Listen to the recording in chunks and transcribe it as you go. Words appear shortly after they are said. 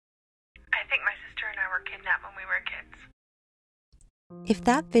think my sister and I were kidnapped when we were kids. If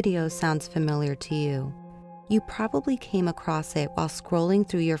that video sounds familiar to you, you probably came across it while scrolling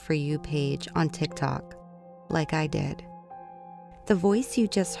through your For You page on TikTok, like I did. The voice you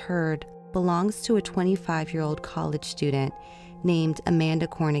just heard belongs to a 25-year-old college student named Amanda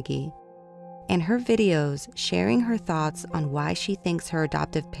Korneghy, and her videos sharing her thoughts on why she thinks her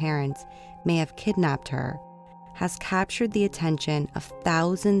adoptive parents may have kidnapped her has captured the attention of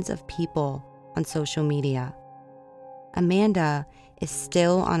thousands of people on social media. Amanda is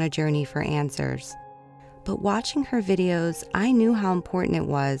still on a journey for answers, but watching her videos, I knew how important it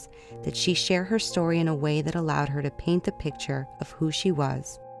was that she share her story in a way that allowed her to paint the picture of who she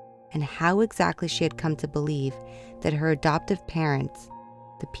was and how exactly she had come to believe that her adoptive parents,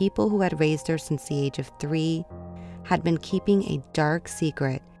 the people who had raised her since the age of 3, had been keeping a dark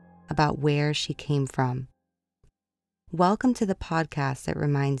secret about where she came from. Welcome to the podcast that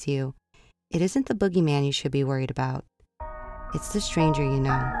reminds you, it isn't the boogeyman you should be worried about. It's the stranger you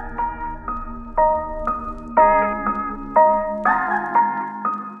know.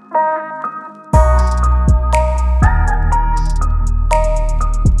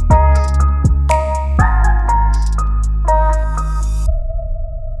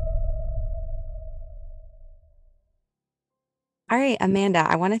 All right, Amanda,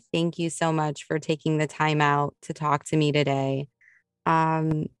 I want to thank you so much for taking the time out to talk to me today.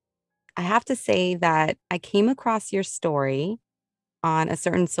 Um, I have to say that I came across your story on a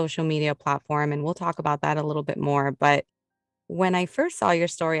certain social media platform, and we'll talk about that a little bit more. But when I first saw your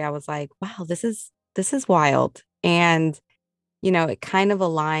story, I was like, wow, this is wild. And, it kind of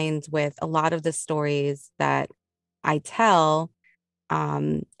aligns with a lot of the stories that I tell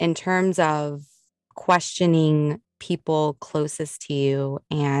in terms of questioning people closest to you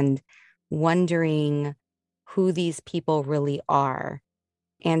and wondering who these people really are.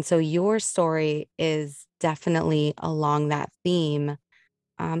 And so your story is definitely along that theme.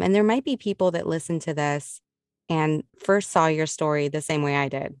 And there might be people that listen to this and first saw your story the same way I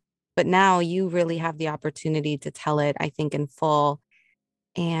did. But now you really have the opportunity to tell it, I think, in full.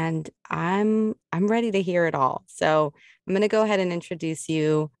 And I'm ready to hear it all. So I'm going to go ahead and introduce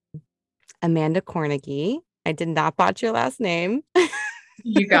you, Amanda Korneghy. I did not botch your last name.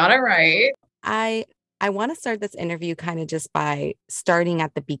 You got it right. I I want to start this interview kind of just by starting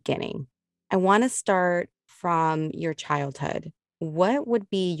at the beginning. I want to start from your childhood. What would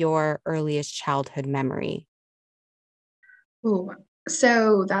be your earliest childhood memory? Ooh,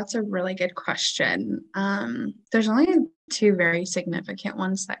 so that's a really good question. There's only two very significant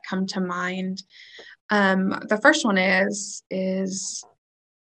ones that come to mind. The first one is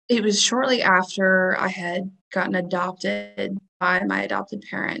it was shortly after I had gotten adopted by my adopted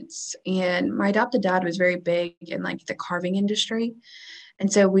parents, and my adopted dad was very big in like the carving industry,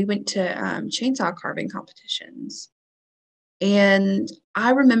 and so we went to chainsaw carving competitions. And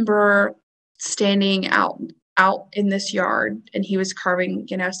I remember standing out in this yard and he was carving,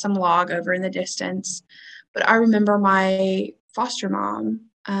 some log over in the distance. But I remember my foster mom,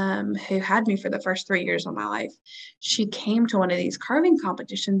 who had me for the first 3 years of my life, she came to one of these carving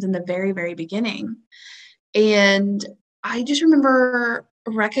competitions in the very, very beginning. And I just remember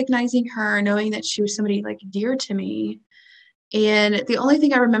recognizing her, knowing that she was somebody like dear to me. And the only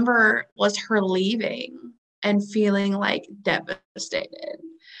thing I remember was her leaving and feeling like devastated.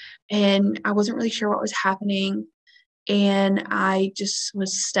 And I wasn't really sure what was happening. And I just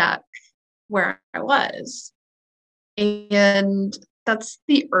was stuck where I was. And that's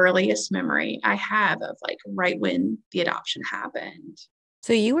the earliest memory I have of like right when the adoption happened.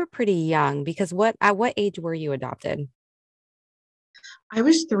 So you were pretty young because at what age were you adopted? I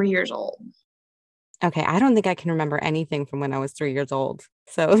was 3 years old. Okay, I don't think I can remember anything from when I was 3 years old.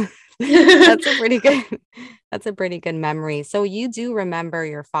 So that's a pretty good that's a pretty good memory. So you do remember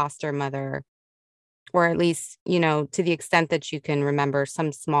your foster mother, or at least, to the extent that you can remember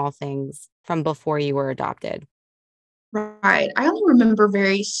some small things from before you were adopted. Right. I only remember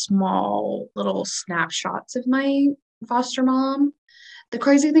very small little snapshots of my foster mom. The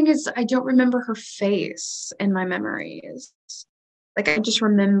crazy thing is I don't remember her face in my memories. Like I just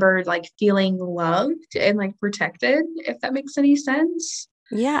remember like feeling loved and like protected, if that makes any sense.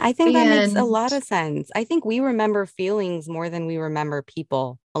 Yeah, I think that makes a And lot of sense. I think we remember feelings more than we remember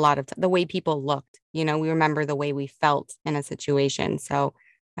people a lot of the way people looked. We remember the way we felt in a situation. So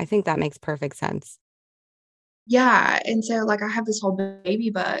I think that makes perfect sense. yeah, and so like I have this whole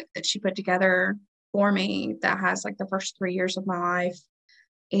baby book that she put together for me that has like the first 3 years of my life.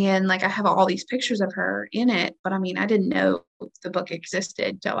 And like I have all these pictures of her in it, but I mean, I didn't know the book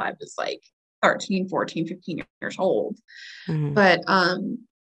existed till I was like 13, 14, 15 years old. Mhm. But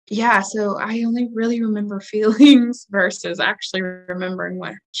Yeah, so I only really remember feelings versus actually remembering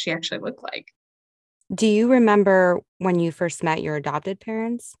what she actually looked like. Do you remember when you first met your adopted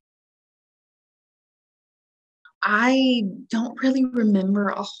parents? I don't really remember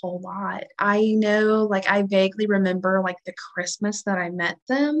a whole lot. I know, like, I vaguely remember, like, the Christmas that I met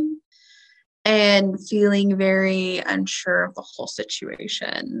them and feeling very unsure of the whole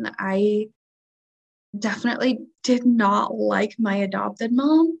situation. I definitely did not like my adopted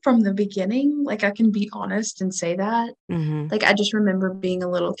mom from the beginning, like, I can be honest and say that. Mhm. Like, I just remember being a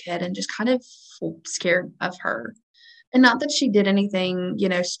little kid and just kind of scared of her. And not that she did anything,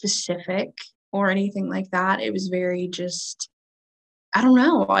 specific or anything like that. It was very just I don't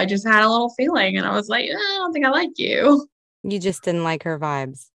know, I just had a little feeling and I was like, I don't think I like you." You just didn't like her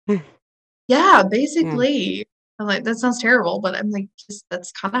vibes. Yeah, Yeah. basically. I'm like, "That sounds terrible," but I'm like, just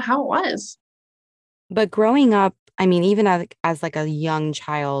that's kinda how it was. But growing up, I mean, even as like a young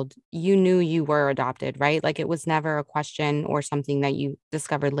child, you knew you were adopted, right? Like it was never a question or something that you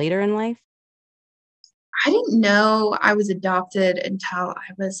discovered later in life? I didn't know I was adopted until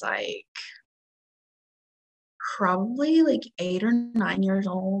I was, like, probably, like, 8 or 9 years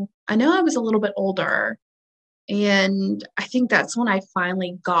old. I know I was a little bit older, and I think that's when I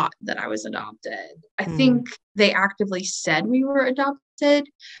finally got that I was adopted. I Mm. think they actively said we were adopted,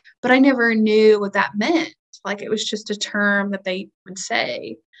 but I never knew what that meant. Like, it was just a term that they would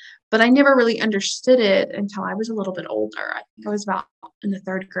say, but I never really understood it until I was a little bit older. I think I was about in the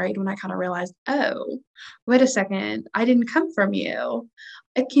 3rd grade when I kinda realized, "Oh, wait a second, I didn't come from you.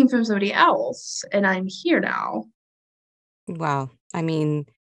 It came from somebody else, and I'm here now." Wow. I mean,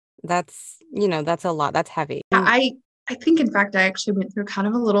 that's a lot. That's heavy. And I I think, in fact, I actually went through kind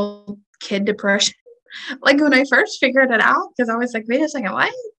of a little kid depression, like, when I first figured it out, because I was like, "Wait a second,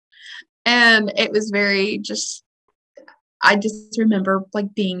 what?" And it was very just I just remember,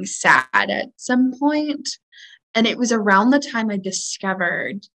 like, being sad at some point, and it was around the time I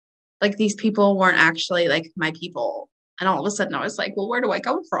discovered, like, these people weren't actually, like, my people, and all of a sudden I was like, "Well, where do I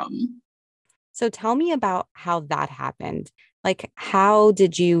come from?" so tell me about how that happened. Like, how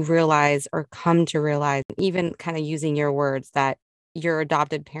did you realize or come to realize, even kind of using your words, that your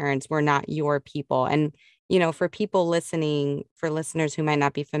adopted parents were not your people? And, for people listening, for listeners who might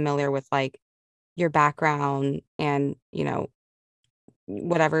not be familiar with like your background and,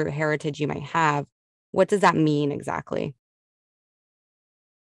 whatever heritage you might have, what does that mean exactly?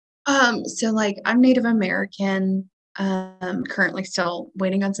 So, like, I'm Native American, currently still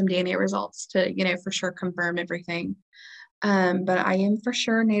waiting on some DNA results to, for sure confirm everything. But I am for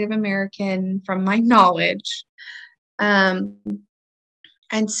sure Native American from my knowledge. Um,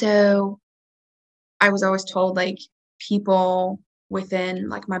 and so I was always told like people within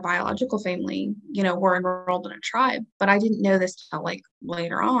like my biological family, were enrolled in a tribe, but I didn't know this till like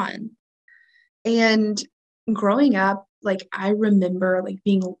later on. And growing up, like I remember like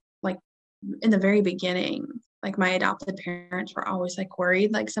being like in the very beginning, like my adopted parents were always like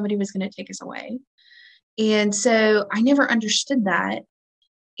worried like somebody was going to take us away. And so I never understood that.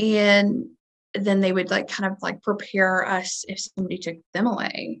 And then they would, like, kind of, like, prepare us if somebody took them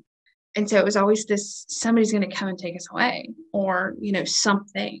away. And so it was always this, "Somebody's gonna come and take us away," or,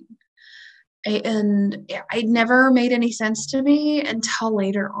 something. And it never made any sense to me until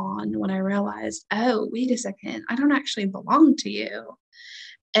later on when I realized, "Oh, wait a second, I don't actually belong to you."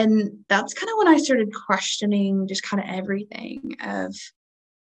 And that's kinda when I started questioning just kinda everything of,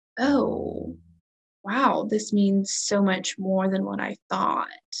 "Oh, wow, this means so much more than what I thought."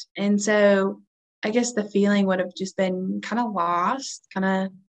 And so I guess the feeling would have just been kind of lost, kind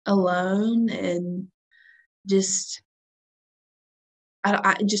of alone, and just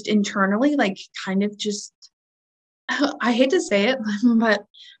I just internally, like, kind of just I hate to say it, but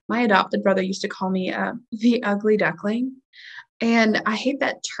my adopted brother used to call me the ugly duckling. And I hate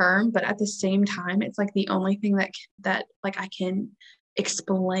that term, but at the same time, it's like the only thing that like I can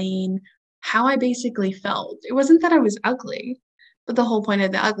explain how I basically felt. It wasn't that I was ugly, but the whole point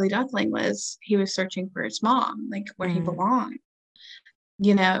of the ugly duckling was he was searching for his mom, like where he Mm. belonged.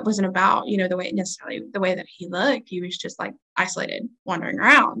 It wasn't about, the way necessarily the way that he looked. He was just like isolated, wandering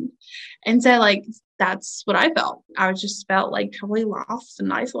around. And so like that's what I felt. I was just felt like totally lost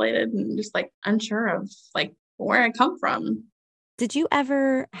and isolated and just like unsure of like where I come from. Did you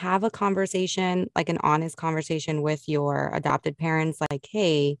ever have a conversation, like an honest conversation with your adopted parents? Like,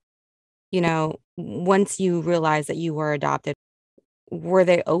 hey, once you realized that you were adopted, were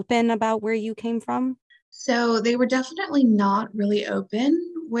they open about where you came from? So they were definitely not really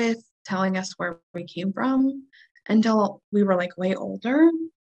open with telling us where we came from until we were like way older.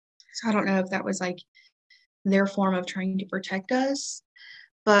 So I don't know if that was like their form of trying to protect us.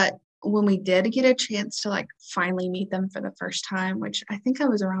 But when we did get a chance to like finally meet them for the first time, which I think I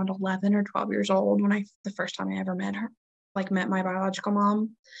was around 11 or 12 years old when the first time I ever met her, like met my biological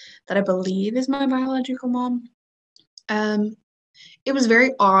mom, that I believe is my biological mom. Um, it was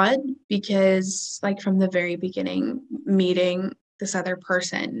very odd because like from the very beginning, meeting this other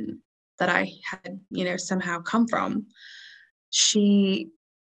person that I had, somehow come from, she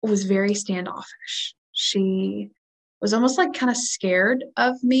was very standoffish. She was almost like kind of scared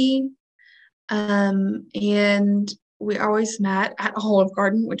of me. And we always met at Olive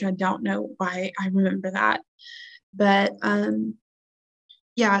Garden, which I don't know why I remember that. But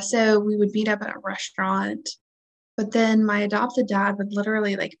yeah, so we would meet up at a restaurant, but then my adopted dad would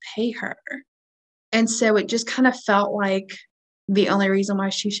literally like pay her. And so it just kind of felt like the only reason why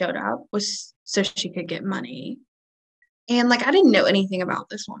she showed up was so she could get money. And like I didn't know anything about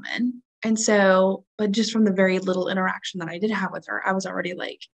this woman. And so, but just from the very little interaction that I did have with her, I was already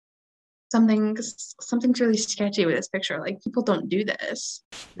like, something's really sketchy with this picture. Like people don't do this.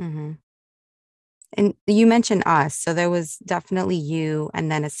 Mm-hmm. And you mentioned us. So there was definitely you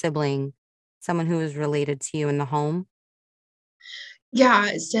and then a sibling, someone who was related to you in the home.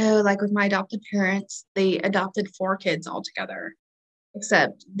 Yeah. So like with my adopted parents, they adopted 4 kids altogether,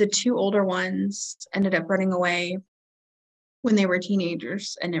 except the 2 older ones ended up running away when they were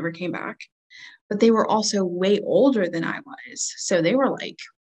teenagers and never came back. But they were also way older than I was. So they were like,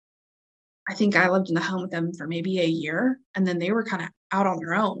 I think I lived in the home with them for maybe a year, and then they were kind of out on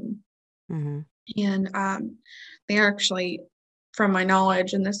their own. Mm-hmm. And they actually, from my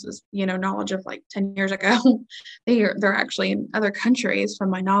knowledge, and this is knowledge of like 10 years ago, they're actually in other countries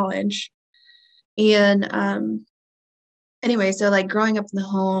from my knowledge. And anyway, so like growing up in the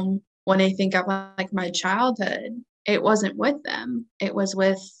home, when I think of like my childhood, it wasn't with them. It was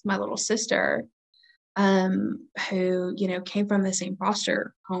with my little sister, who came from the same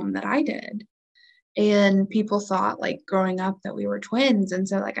foster home that I did. And people thought like growing up that we were twins, and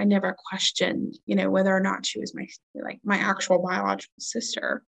so like I never questioned whether or not she was my actual biological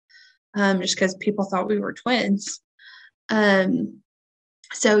sister, just because people thought we were twins. um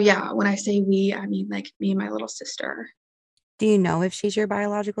so yeah, when I say we, I mean like me and my little sister. Do you know if she's your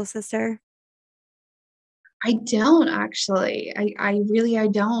biological sister? I don't actually. I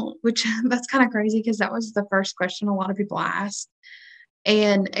don't, which that's kind of crazy because that was the first question a lot of people asked.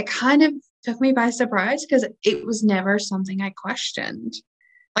 And it kind of took me by surprise because it was never something I questioned.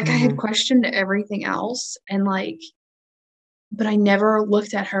 Like I had Mm-hmm. questioned everything else and like, but I never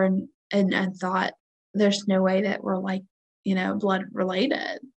looked at her and thought there's no way that we're like, blood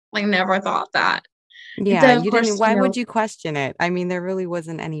related. Like never thought that. And Yeah, so of you didn't. course, Why would you question it? I mean, there really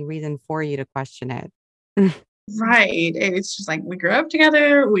wasn't any reason for you to question it. right. It's just like we grew up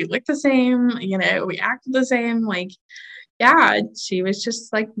together, we looked the same, we acted the same. Like, yeah, she was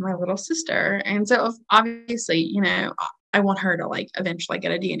just like my little sister. And so obviously, I want her to like eventually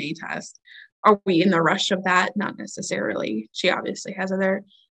get a DNA test. Are we in the rush of that? Not necessarily. She obviously has other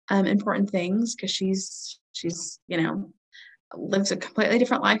important things because she's lives a completely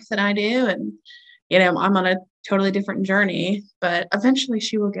different life than I do, and I'm on a totally different journey. But eventually,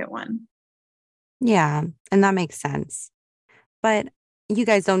 she will get one. Yeah, and that makes sense. But you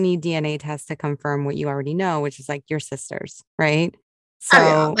guys don't need DNA tests to confirm what you already know, which is like your sisters, right? Oh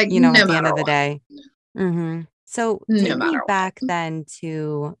yeah, So, like at no the end matter of the what, day. So no take me matter what. back then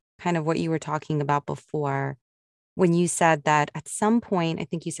to kind of what you were talking about before when you said that at some point, I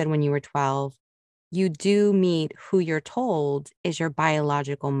think you said when you were 12, you do meet who you're told is your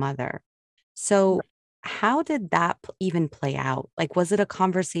biological mother. So, how did that even play out? Like, was it a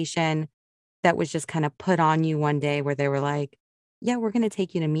conversation that was just kind of put on you one day where they were like, yeah, we're going to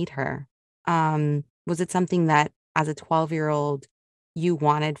take you to meet her? Was it something that as a 12-year-old you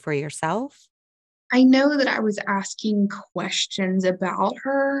wanted for yourself? I know that I was asking questions about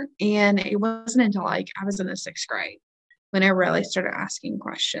her, and it wasn't until like I was in the 6th grade when I really started asking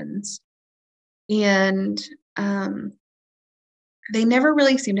questions. And um, they never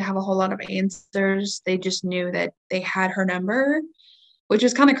really seemed to have a whole lot of answers. They just knew that they had her number, which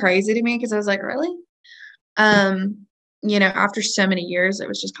was kind of crazy to me because I was like, really? Um, after so many years, it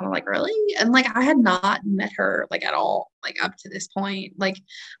was just kind of like, really? And like, I had not met her like at all, like up to this point. Like,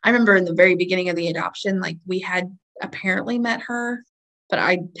 I remember in the very beginning of the adoption, like, we had apparently met her, but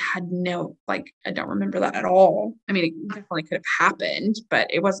I had like, I don't remember that at all. I mean, it definitely could have happened, but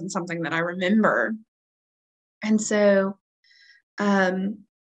it wasn't something that I remember. And so, um,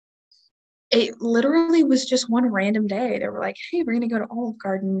 it literally was just one random day. They were like, hey, we're going to go to Olive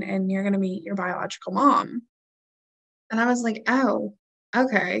Garden and you're going to meet your biological mom. And I was like, oh,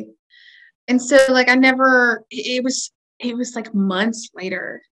 okay. And so like I never it was it was like months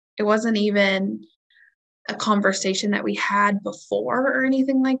later. It wasn't even a conversation that we had before or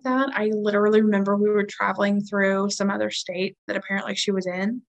anything like that. I literally remember we were traveling through some other state that apparently she was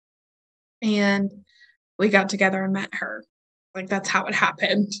in, and we got together and met her. Like, that's how it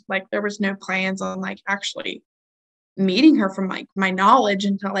happened. Like, there was no plans on, like, actually meeting her from, like, my knowledge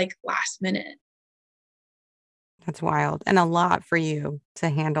until, like, last minute. That's wild. And a lot for you to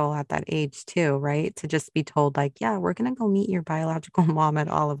handle at that age too, right? To just be told like, yeah, we're gonna go meet your biological mom at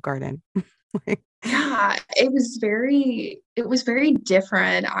Olive Garden. Like, Yeah, it was very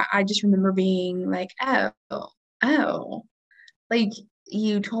different. I just remember being like, "Oh, oh, like,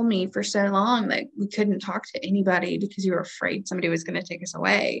 you told me for so long that we couldn't talk to anybody because you were afraid somebody was gonna take us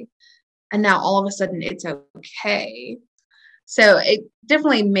away, and now all of a sudden it's okay." So, it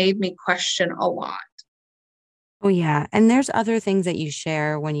definitely made me question a lot. oh yeah. And there's other things that you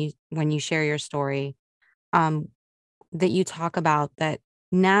share when you share your story, um, that you talk about that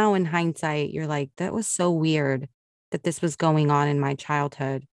now in hindsight, you're like, that was so weird that this was going on in my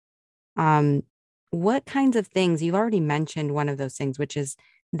childhood. Um, what kinds of things you've already mentioned one of those things, which is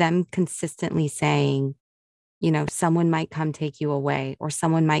them consistently saying, someone might come take you away or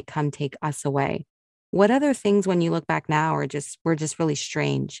someone might come take us away. What other things when you look back now were just really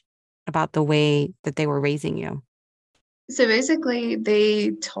strange about the way that they were raising you? So, basically,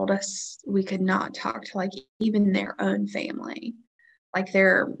 they told us we could not talk to, like, even their own family, like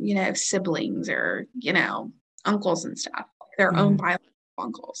their, siblings or, uncles and stuff, like their own Mhm. biological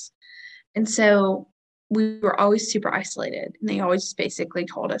uncles. And so we were always super isolated. And they always basically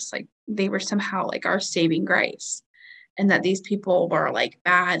told us like they were somehow like our saving grace and that these people were like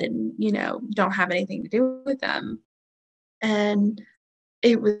bad and, don't have anything to do with them. And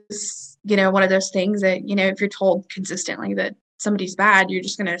it was, one of those things that, if you're told consistently that somebody's bad, you're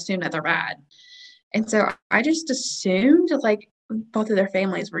just going to assume that they're bad. And so I just assumed like both of their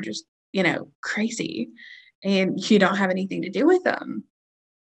families were just, crazy and you don't have anything to do with them.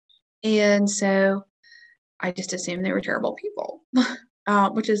 And so I just assumed they were terrible people,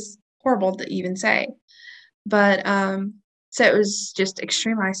 which is horrible to even say. But so it was just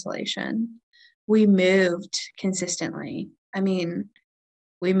extreme isolation. We moved consistently. I mean,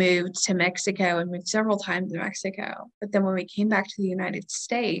 we moved to Mexico and moved several times to Mexico. But then when we came back to the United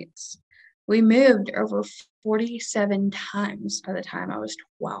States, we moved over 47 times by the time I was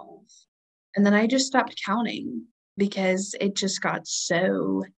 12. And then I just stopped counting because it just got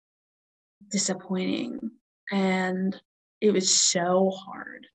so disappointing, and it was so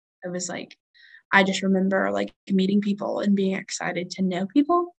hard. It was like I just remember, like, meeting people and being excited to know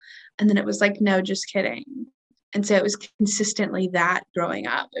people, and then it was like, "No, just kidding." And so it was consistently that growing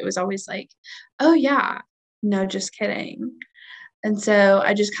up. It was always like, "Oh, yeah. No, just kidding." And so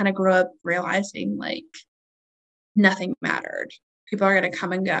I just kinda grew up realizing, like, nothing mattered. People are gonna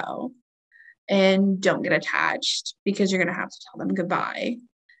come and go, and don't get attached because you're gonna have to tell them goodbye.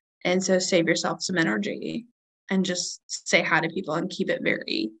 And so save yourself some energy and just say hi to people and keep it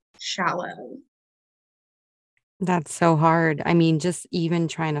very shallow. That's so hard. I mean, just even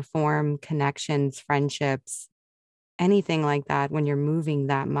trying to form connections, friendships, anything like that when you're moving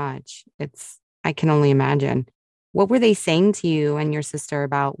that much. I can only imagine. What were they saying to you and your sister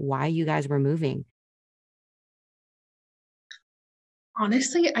about why you guys were moving?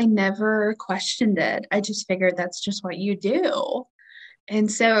 Honestly, I never questioned it. I just figured that's just what you do. And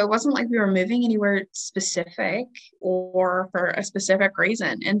so it wasn't like we were moving anywhere specific or for a specific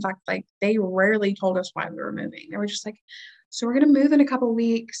reason. In fact, like they rarely told us why we were moving. They were just like, so we're going to move in a couple of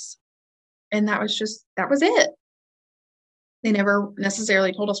weeks. And that was it. They never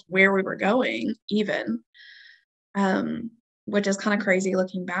necessarily told us where we were going, even. um, which is kind of crazy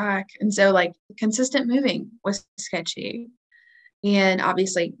looking back. And so, like, consistent moving was sketchy. And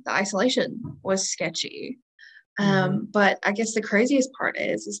obviously, the isolation was sketchy. Mhm. But I guess the craziest part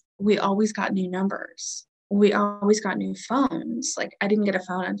is we always got new numbers. We always got new phones. Like, I didn't get a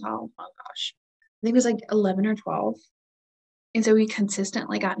phone until, oh gosh, I think it was like 11 or 12. And so we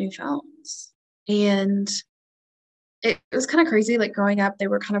consistently got new phones. And it was kind of crazy. Like, growing up, they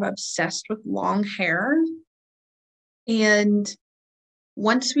were kind of obsessed with long hair. And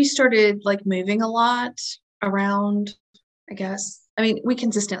once we started, like, moving a lot around, I guess I mean, we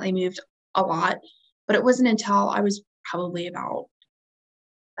consistently moved a lot, but it wasn't until I was probably about,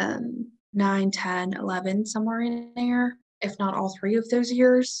 9, 10, 11, somewhere in there, if not all 3 of those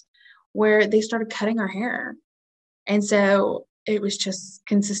years, where they started cutting our hair, and so it was just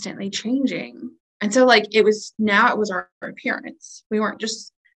consistently changing, and so, like, it was our appearance. We weren't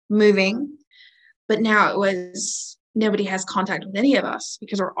just moving, but now it was nobody has contact with any of us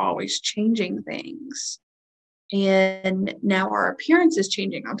because we're always changing things. And now our appearance is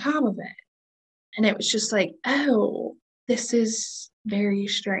changing on top of it. And it was just like, oh, this is very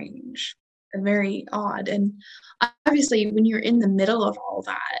strange and very odd. And obviously, when you're in the middle of all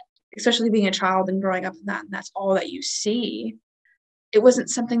that, especially being a child and growing up in that, and that's all that you see, it wasn't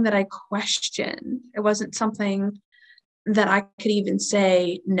something that I questioned. It wasn't something that I could even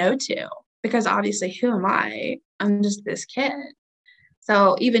say no to because obviously, who am I? I'm just this kid.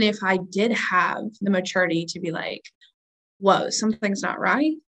 So even if I did have the maturity to be like, whoa, something's not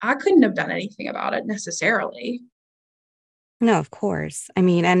right, I couldn't have done anything about it necessarily. No, of course. I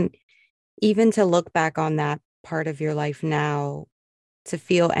mean, and even to look back on that part of your life now, to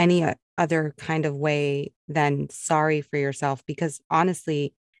feel any other kind of way than sorry for yourself, because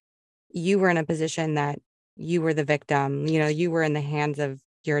honestly, you were in a position that you were the victim, you were in the hands of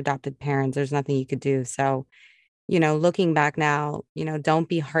your adopted parents. There's nothing you could do. So, looking back now, don't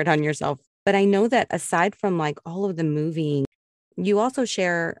be hard on yourself. But I know that aside from like all of the moving, you also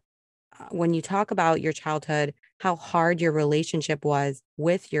share when you talk about your childhood, how hard your relationship was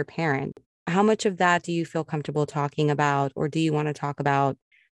with your parent. How much of that do you feel comfortable talking about, or do you want to talk about?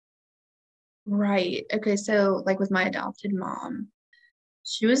 Right. Okay. So, like with my adopted mom,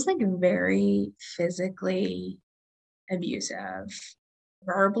 she was like very physically abusive,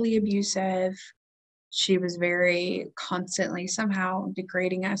 verbally abusive. She was very constantly somehow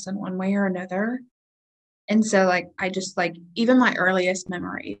degrading us in one way or another. And so, like, I just like even my earliest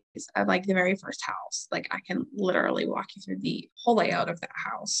memories of like the very first house, like, I can literally walk you through the whole layout of that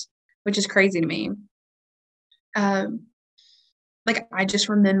house, which is crazy to me. Um, like, I just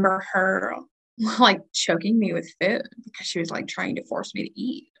remember her like choking me with food because she was like trying to force me to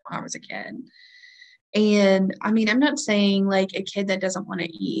eat when I was a kid. And I mean, I'm not saying like a kid that doesn't want to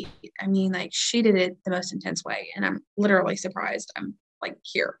eat. I mean, like, she did it the most intense way, and I'm literally surprised I'm like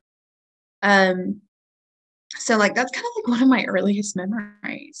here. Um, So, like, that's kinda, like, one of my earliest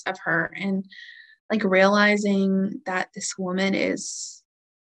memories of her, and, like, realizing that this woman is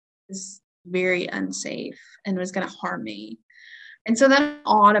very unsafe and was gonna harm me, and so that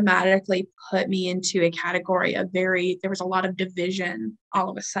automatically put me into a category of very there was a lot of division all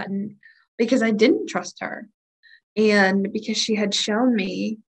of a sudden because I didn't trust her, and because she had shown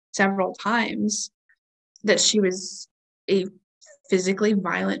me several times that she was a physically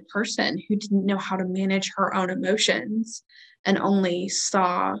violent person who didn't know how to manage her own emotions and only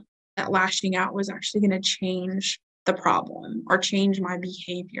saw that lashing out was actually going to change the problem or change my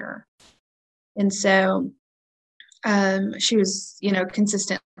behavior. And so she was,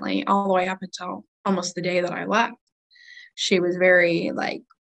 consistently all the way up until almost the day that I left. She was very like,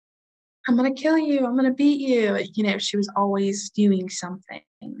 I'm going to kill you. I'm going to beat you. She was always doing something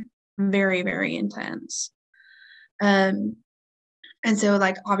very, very intense. Um, And so,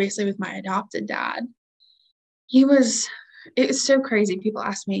 like, obviously with my adopted dad, he was it was so crazy. People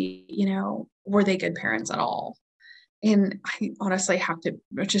ask me, were they good parents at all? And I honestly have to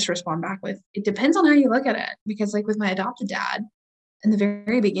just respond back with, it depends on how you look at it. Because, like, with my adopted dad, in the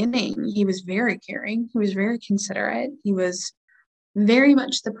very beginning, he was very caring. He was very considerate. He was very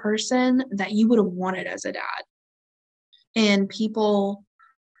much the person that you would have wanted as a dad. And people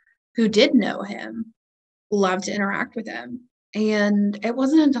who did know him loved to interact with him. And it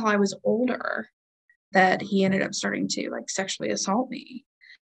wasn't until I was older that he ended up starting to like sexually assault me.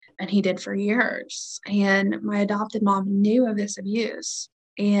 And he did for years. And my adopted mom knew of this abuse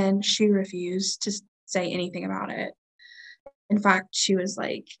and she refused to say anything about it. In fact, she was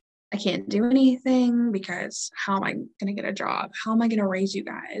like, I can't do anything because how am I going to get a job? How am I going to raise you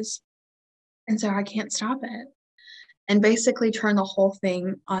guys? And so I can't stop it. And basically turned the whole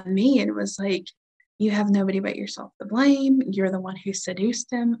thing on me and was like, you have nobody but yourself to blame. You're the one who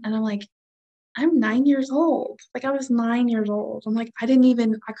seduced him. And I'm like, I'm 9 years old. Like, I was 9 years old. I'm like, I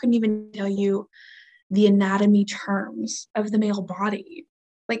couldn't even tell you the anatomy terms of the male body.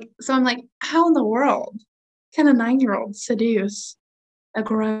 Like, so I'm like, how in the world can a 9-year-old seduce a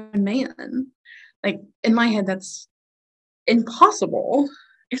grown man? Like, in my head, that's impossible,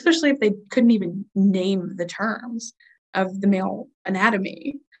 especially if they couldn't even name the terms of the male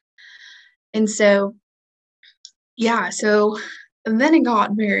anatomy. And so, yeah, so and then it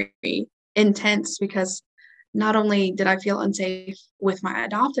got very intense because not only did I feel unsafe with my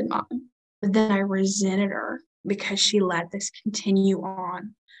adopted mom, but then I resented her because she let this continue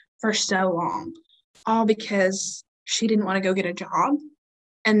on for so long, all because she didn't want to go get a job.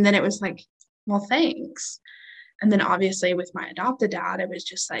 And then it was like, well, thanks. And then obviously with my adopted dad, it was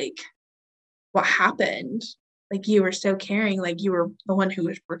just like, what happened? Like, you were so caring, like you were the one who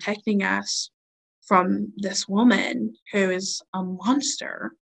was protecting us from this woman who is a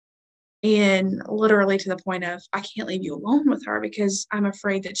monster. and literally to the point of, I can't leave you alone with her because I'm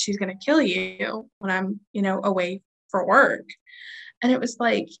afraid that she's going to kill you when I'm, away for work. And it was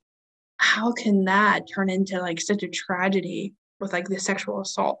like, how can that turn into like such a tragedy with like the sexual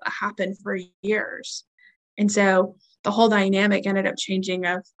assault that happened for years? And so the whole dynamic ended up changing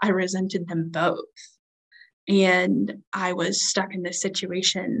of I resented them both. And I was stuck in this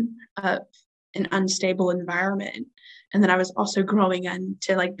situation of an unstable environment. And then I was also growing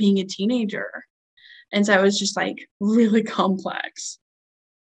into like being a teenager. And so it was just like really complex.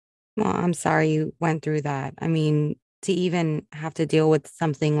 Well, I'm sorry you went through that. I mean, to even have to deal with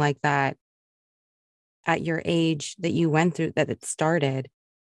something like that at your age that you went through, that it started,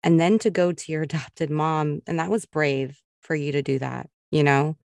 and then to go to your adopted mom, and that was brave for you to do that,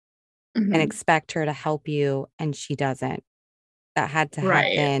 and Mhm. expect her to help you, and she doesn't. That had to have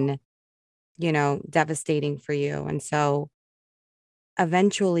Right. been, devastating for you. And so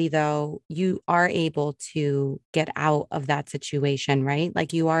eventually, though, you are able to get out of that situation, right?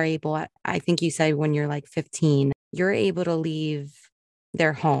 Like you are able, I think you said when you're like 15, you're able to leave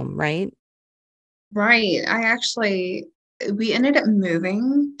their home, right? Right. We ended up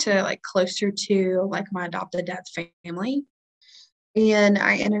moving to like closer to like my adopted dad's family. And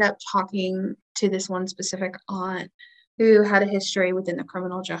I ended up talking to this one specific aunt who had a history within the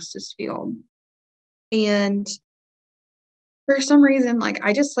criminal justice field. And for some reason, like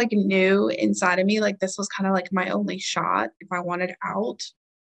I just like knew inside of me, like this was kind of like my only shot if I wanted out.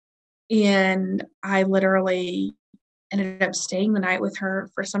 And I literally ended up staying the night with her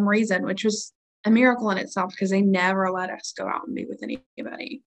for some reason, which was a miracle in itself because they never let us go out and be with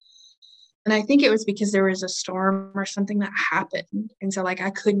anybody. And I think it was because there was a storm or something that happened. And so like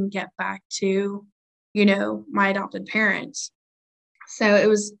I couldn't get back to, my adopted parents. So it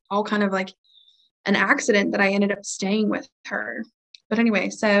was all kind of like an accident that I ended up staying with her. But anyway,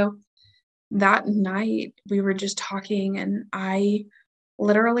 so that night we were just talking and I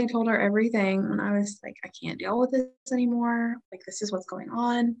literally told her everything and I was like, I can't deal with this anymore. Like this is what's going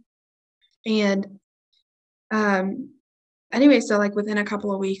on. And um anyway, so like within a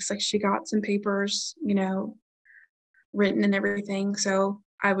couple of weeks, like she got some papers, written and everything. So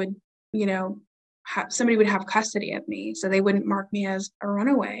I would, somebody would have custody of me. So they wouldn't mark me as a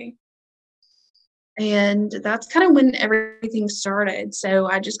runaway. And that's kind of when everything started. So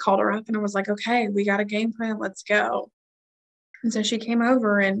I just called her up and I was like, okay, we got a game plan. Let's go. And so she came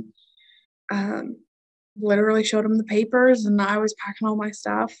over and um, literally showed him the papers, and I was packing all my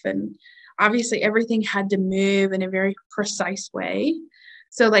stuff. And obviously, everything had to move in a very precise way.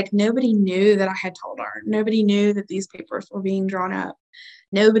 So, like, nobody knew that I had told her. Nobody knew that these papers were being drawn up.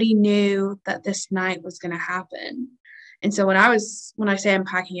 Nobody knew that this night was going to happen. And so when I say I'm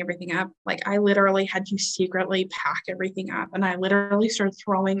packing everything up, like I literally had to secretly pack everything up and I literally started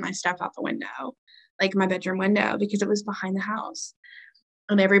throwing my stuff out the window, like my bedroom window, because it was behind the house.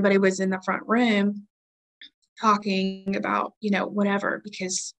 And everybody was in the front room talking about, whatever,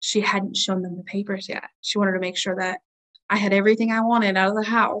 because she hadn't shown them the papers yet. She wanted to make sure that I had everything I wanted out of the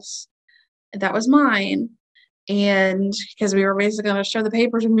house. That was mine. And because we were basically going to show the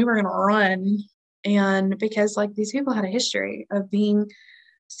papers and we were going to run. And because like these people had a history of being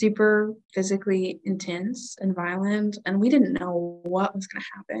super physically intense and violent, and we didn't know what was going to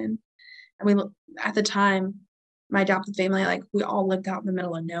happen. And at the time, my adopted family, like we all lived out in the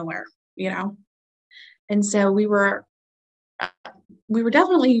middle of nowhere, you know? And so we were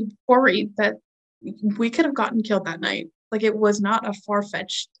definitely worried that we could have gotten killed that night. Like it was not a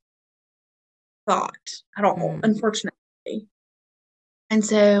far-fetched thought at all, Mhm. unfortunately. And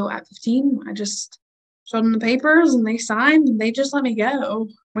so at 15, I just showed them the papers and they signed and they just let me go,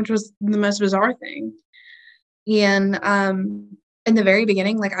 which was the most bizarre thing. And in the very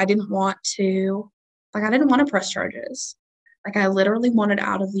beginning, like I didn't want to press charges. Like I literally wanted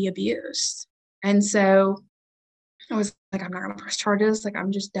out of the abuse. And so I was like, I'm not gonna press charges. Like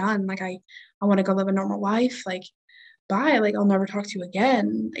I'm just done. Like I want to go live a normal life. Like bye. Like I'll never talk to you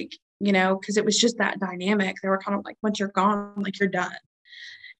again. Like, because it was just that dynamic. They were kind of like, once you're gone, like you're done.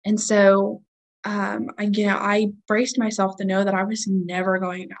 And so I braced myself to know that I was never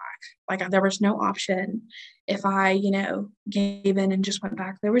going back. Like there was no option if I, gave in and just went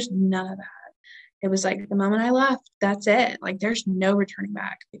back. There was none of that. It was like the moment I left, that's it. Like there's no returning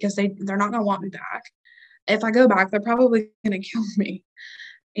back because they're not gonna want me back. If I go back, they're probably gonna kill me.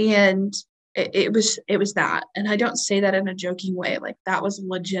 And it was that. And I don't say that in a joking way. Like that was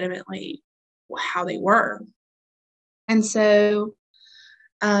legitimately how they were. And so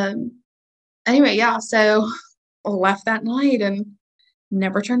um anyway, yeah, so left that night and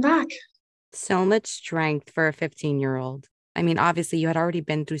never turned back. So much strength for a 15-year-old. I mean, obviously you had already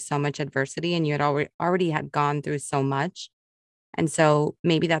been through so much adversity and you had already had gone through so much. And so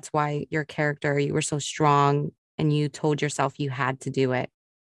maybe that's why your character, you were so strong and you told yourself you had to do it.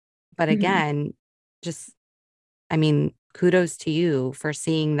 But Mhm. again, just, I mean, kudos to you for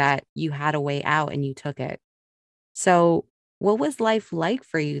seeing that you had a way out and you took it. So, what was life like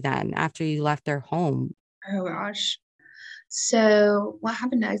for you then after you left their home? Oh gosh. So what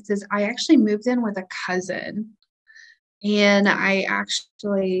happened next is I actually moved in with a cousin. And I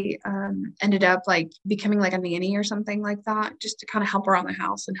actually, ended up, like, becoming, like, a nanny or something like that, just to kinda help around the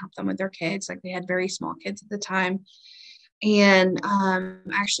house and help them with their kids, like, they had very small kids at the time, and, I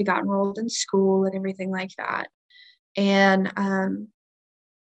actually got enrolled in school and everything like that, and,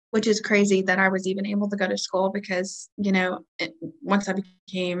 which is crazy that I was even able to go to school because, once I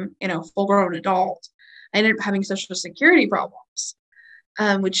became, a full-grown adult, I ended up having Social Security problems,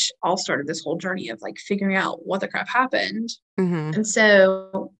 which all started this whole journey of, like, figuring out what the crap happened. Mhm. And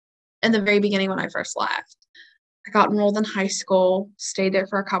so, in the very beginning when I first left, I got enrolled in high school, stayed there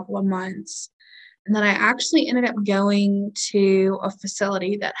for a couple of months, and then I actually ended up going to a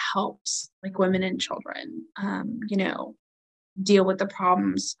facility that helps, like, women and children, deal with the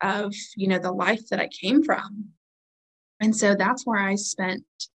problems of, the life that I came from. And so that's where I spent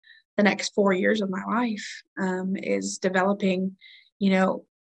the next 4 years of my life, is developing, you know,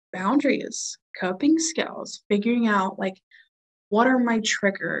 boundaries, coping skills, figuring out, like, what are my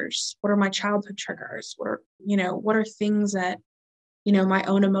triggers? What are my childhood triggers? What are things that, my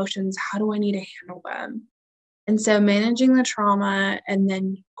own emotions, how do I need to handle them? And so managing the trauma and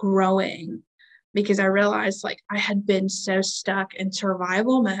then growing because I realized like I had been so stuck in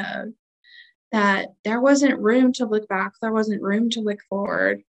survival mode that there wasn't room to look back. There wasn't room to look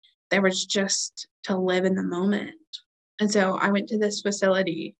forward. There was just to live in the moment. And so I went to this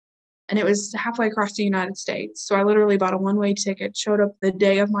facility and it was halfway across the United States. So I literally bought a one-way ticket, showed up the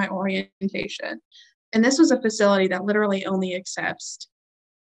day of my orientation. And this was a facility that literally only accepts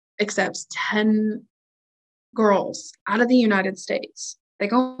 10 girls out of the United States.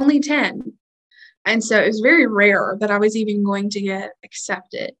 Like only 10. And so it was very rare that I was even going to get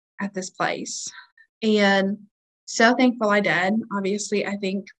accepted at this place. And so thankful I did. Obviously, I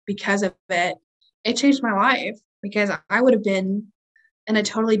think because of it, it changed my life because I would have been in a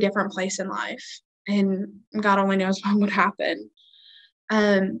totally different place in life. And God only knows what would happen.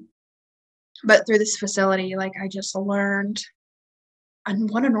 Um, but through this facility, like I just learned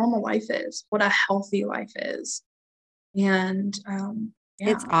what a normal life is, what a healthy life is. And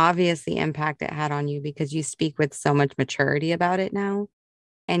It's yeah, obvious the impact it had on you because you speak with so much maturity about it now.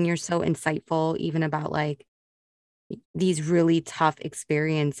 And you're so insightful, even about like these really tough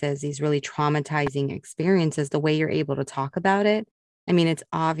experiences, these really traumatizing experiences, the way you're able to talk about it. I mean, it's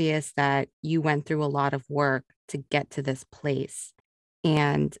obvious that you went through a lot of work to get to this place.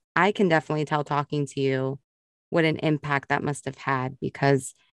 And I can definitely tell talking to you what an impact that must have had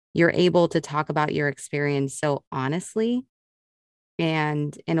because you're able to talk about your experience so honestly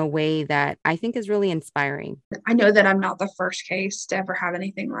and in a way that I think is really inspiring. I know that I'm not the first case to ever have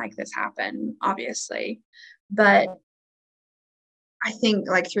anything like this happen, obviously. But I think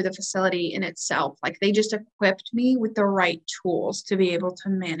like through the facility in itself, like they just equipped me with the right tools to be able to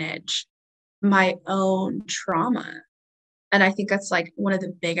manage my own trauma. And I think that's like one of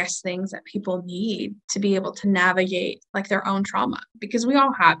the biggest things that people need to be able to navigate like their own trauma because we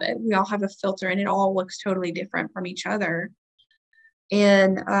all have it. We all have a filter and it all looks totally different from each other.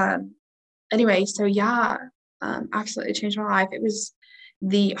 And anyway, so yeah, absolutely changed my life. It was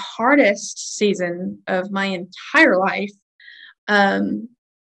the hardest season of my entire life. Um,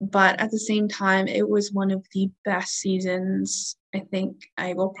 but at the same time, it was one of the best seasons I think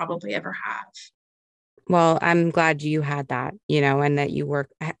I will probably ever have. Well, I'm glad you had that, and that you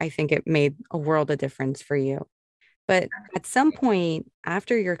work. I think it made a world of difference for you. But at some point,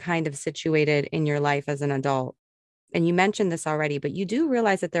 after you're kind of situated in your life as an adult, and you mentioned this already, but you do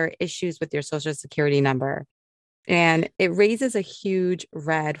realize that there are issues with your social security number and it raises a huge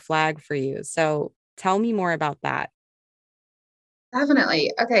red flag for you. So tell me more about that.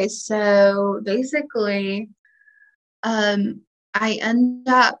 Definitely. Okay, so basically, um, I end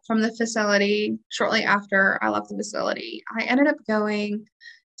up from the facility shortly after I left the facility. I ended up going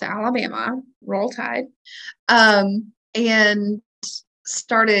to Alabama, Roll Tide, and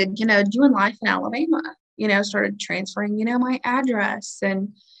started, doing life in Alabama. Started transferring, my address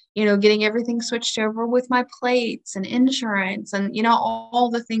and, getting everything switched over with my plates and insurance and, all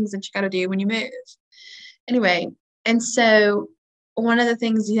the things that you got to do when you move. Anyway, and so one of the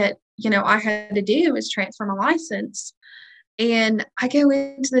things that, I had to do is transfer my license. And I go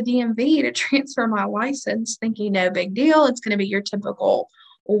into the DMV to transfer my license thinking no big deal. It's going to be your typical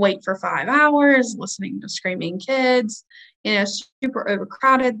wait for 5 hours, listening to screaming kids, super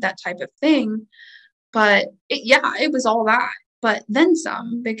overcrowded, that type of thing. But it was all that, but then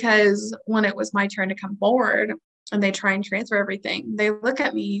some, because when it was my turn to come forward and they try and transfer everything, they look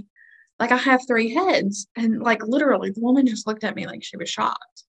at me like I have three heads. And like literally, the woman just looked at me like she was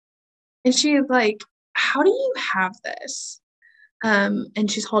shocked. And she's like, "How do you have this?"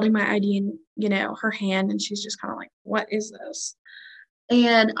 And she's holding my ID in, her hand, and she's just kind of like, "What is this?"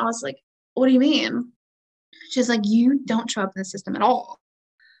 And I was like, "What do you mean?" She's like, "You don't show up in the system at all."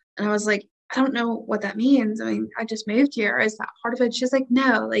 And I was like, "I don't know what that means. I mean, I just moved here. Is that part of it?" She's like,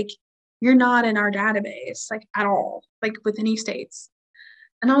 "No, like you're not in our database, like at all, like with any states."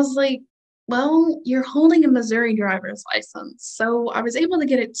 And I was like, "Well, you're holding a Missouri driver's license." So I was able to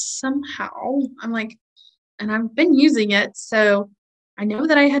get it somehow. I'm like, and I've been using it. So I know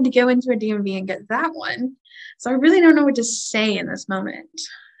that I had to go into a DMV and get that one. So I really don't know what to say in this moment.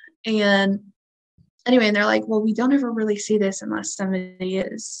 And anyway, and they're like, "Well, we don't ever really see this unless somebody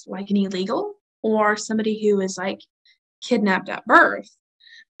is like an illegal or somebody who is like kidnapped at birth."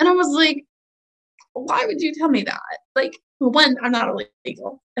 And I was like, "Why would you tell me that?" Like, well, one, I'm not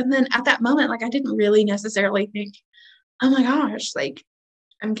illegal. And then at that moment, like, I didn't really necessarily think, "Oh my gosh, like,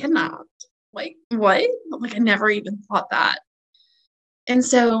 I'm kidnapped." Like, what? Like, I never even thought that. And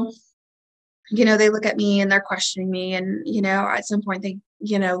so, they look at me and they're questioning me. And, at some point they,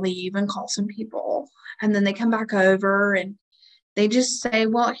 leave and call some people. And then they come back over and they just say,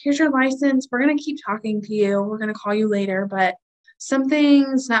 "Well, here's your license. We're going to keep talking to you. We're going to call you later, but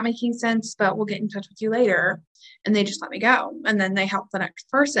something's not making sense, but we'll get in touch with you later." And they just let me go. And then they help the next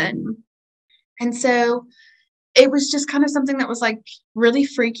person. And so it was just kind of something that was like really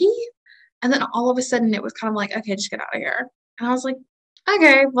freaky. And then all of a sudden it was kind of like, "Okay, just get out of here." And I was like,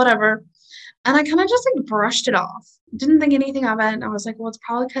 "Okay, whatever." And I kind of just like brushed it off. Didn't think anything of it. And I was like, "Well, it's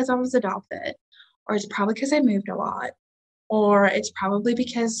probably because I was adopted, or it's probably because I moved a lot, or it's probably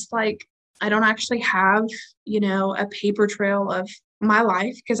because like I don't actually have, a paper trail of my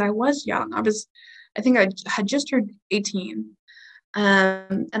life because I was young. I think I had just turned 18.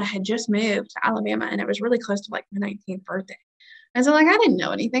 And I had just moved to Alabama and it was really close to like my 19th birthday. And so like I didn't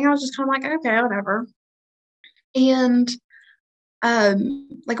know anything. I was just kind of like, okay, whatever. And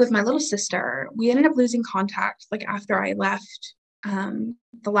like with my little sister, we ended up losing contact like after I left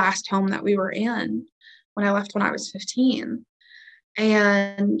the last home that we were in when I left when I was 15.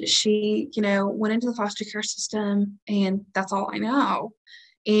 And she, went into the foster care system, and that's all I know.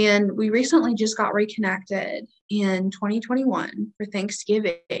 And we recently just got reconnected in 2021 for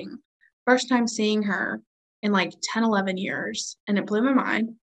Thanksgiving. First time seeing her in like 10, 11 years, and it blew my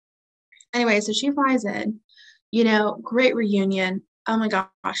mind. Anyway, so she flies in, great reunion. Oh my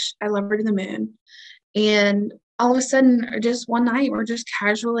gosh, I love her to the moon. And all of a sudden, just one night, we're just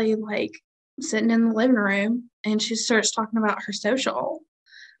casually like sitting in the living room, and she starts talking about her social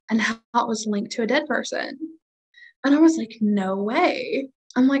and how it was linked to a dead person. And I was like, "No way."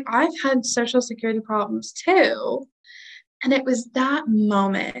 I'm like, "I've had social security problems too." And it was that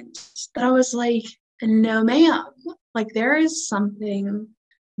moment that I was like, "No, ma'am. Like, there is something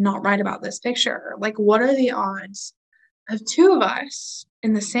not right about this picture. Like, what are the odds of two of us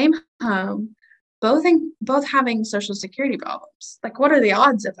in the same home, both having social security problems? Like, what are the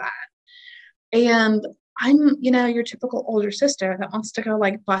odds of that?" And I'm, your typical older sister that wants to go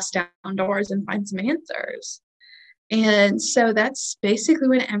like bust down doors and find some answers. And so that's basically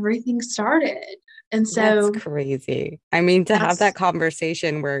when everything started. And That's so crazy. I mean, to have that that's,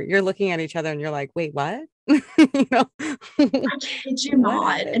 conversation where you're looking at each other and you're like, wait, what? You know, I kid you what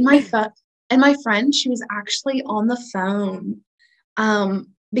not. happened? And my friend, she was actually on the phone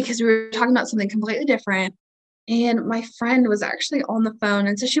because we were talking about something completely different. And my friend was actually on the phone.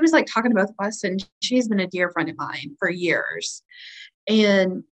 And so she was like talking to both of us, and she's been a dear friend of mine for years.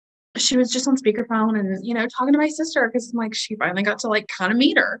 And she was just on speakerphone and, talking to my sister because like she finally got to like kind of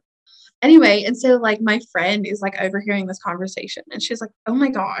meet her. Anyway, and so like my friend is like overhearing this conversation and she's like, "Oh my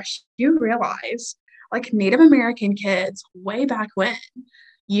gosh, you realize like Native American kids way back when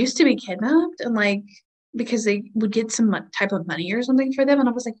used to be kidnapped and like because they would get some type of money or something for them." And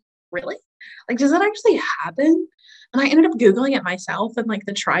I was like, "Really? Like, does that actually happen?" And I ended up Googling it myself, and like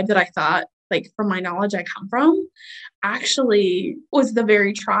the tribe that I thought, like from my knowledge I come from, actually was the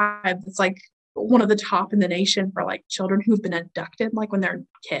very tribe that's like one of the top in the nation for like children who've been abducted like when they're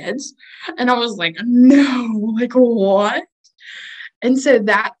kids. And I was like, "No, like what?" And so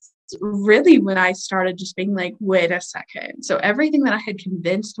that's really when I started just being like, "Wait a second." So everything that I had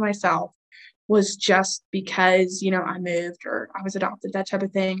convinced myself was just because, I moved or I was adopted, that type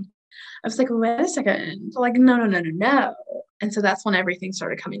of thing. I was like, wait a second. Like, no, no, no, no, no. And so that's when everything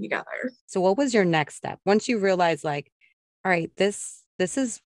started coming together. So what was your next step? Once you realized like, all right, this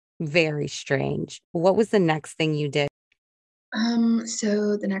is very strange. What was the next thing you did?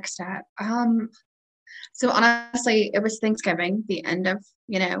 So the next step. So honestly, it was Thanksgiving, the end of,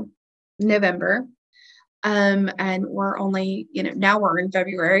 November. And we're only, now we're in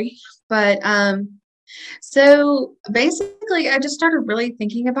February. But so basically I just started really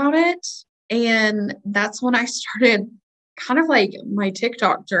thinking about it. And that's when I started kind of like my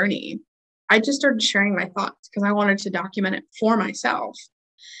TikTok journey. I just started sharing my thoughts because I wanted to document it for myself,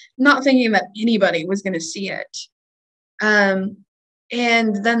 not thinking that anybody was going to see it. Um,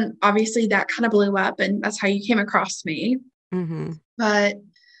 and then obviously that kind of blew up, and that's how you came across me. Mm-hmm. But,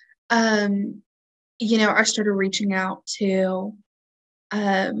 um, I started reaching out to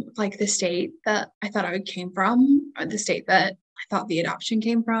like the state that I thought I came from, or the state that I thought the adoption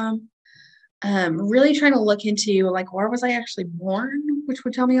came from. Really trying to look into like where was I actually born, which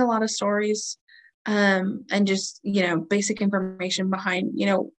would tell me a lot of stories. And just, basic information behind,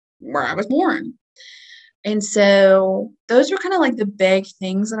 where I was born. And so those were kind of like the big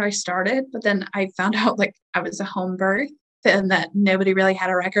things that I started. But then I found out like I was a home birth and that nobody really had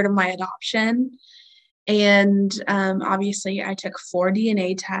a record of my adoption. And obviously, I took 4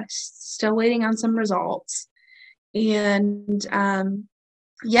 DNA tests, still waiting on some results. And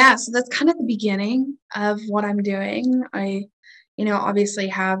yeah, so that's kind of the beginning of what I'm doing. I, obviously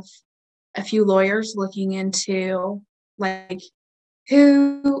have a few lawyers looking into like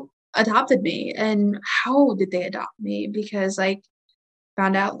who adopted me and how did they adopt me, because like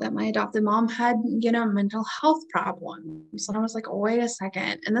found out that my adopted mom had, mental health problems. And I was like, oh, wait a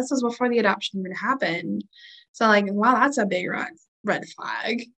second. And this was before the adoption even happened. So like, wow, that's a big red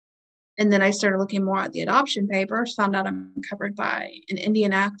flag. And then I started looking more at the adoption papers, found out I'm covered by an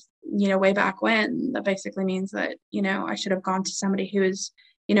Indian Act, way back when. That basically means that, I should have gone to somebody who is,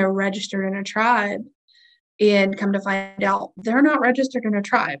 registered in a tribe, and come to find out they're not registered in a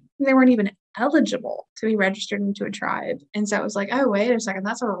tribe. They weren't even eligible to be registered into a tribe. And so I was like, oh, wait a second,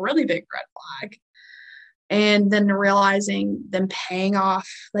 that's a really big red flag. And then realizing them paying off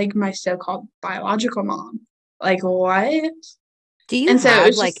like my so-called biological mom. Like, what? Do you And so it have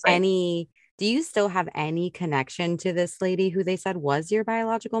was like just like, any, do you still have any connection to this lady who they said was your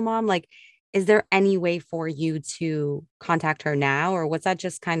biological mom? Like, is there any way for you to contact her now? Or was that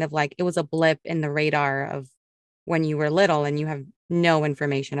just kind of like it was a blip in the radar of when you were little and you have no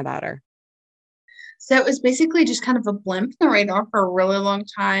information about her? so it was basically just kind of a blimp in the radar for a really long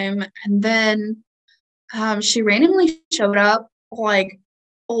time. And then she randomly showed up like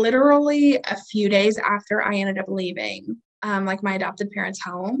literally a few days after I ended up leaving, like my adopted parents'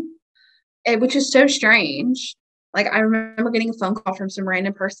 home, which is so strange. Like I remember getting a phone call from some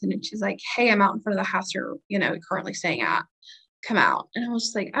random person, and she's like, "Hey, I'm out in front of the house you're, currently staying at. Come out." And I was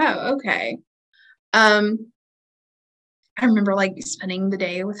just like, "Oh, okay." Um, I remember like spending the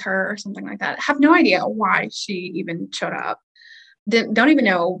day with her or something like that. I have no idea why she even showed up. Don't even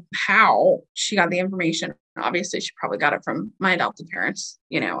know how she got the information. Obviously, she probably got it from my adopted parents,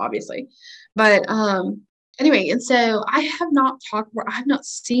 obviously. But anyway, and so I have not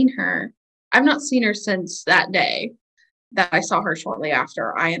seen her. I've not seen her since that day that I saw her shortly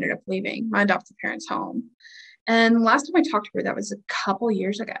after I ended up leaving my adopted parents' home. And last time I talked to her, that was a couple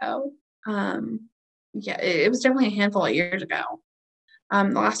years ago. Yeah, it was definitely a handful of years ago. The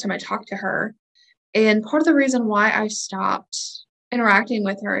last time I talked to her. And part of the reason why I stopped interacting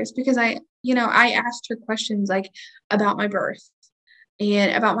with her is because I asked her questions like about my birth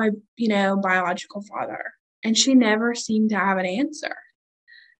and about my, biological father. And she never seemed to have an answer.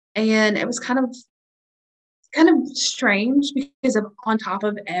 And it was kind of strange because of on top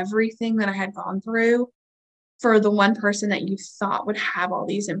of everything that I had gone through, for the one person that you thought would have all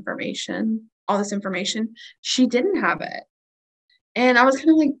this information, she didn't have it. And I was kind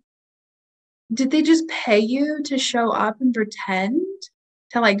of like, did they just pay you to show up and pretend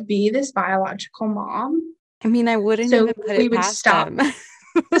to like be this biological mom? I mean, I wouldn't So even put we it would past stop. them.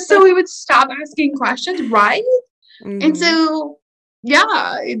 So we would stop asking questions, right? And Hmm. so,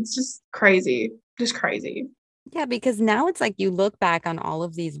 yeah, it's just crazy. Yeah, because now it's like you look back on all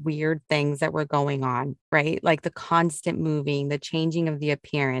of these weird things that were going on, right? Like the constant moving, the changing of the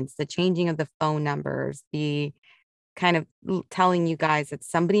appearance, the changing of the phone numbers, the kind of telling you guys that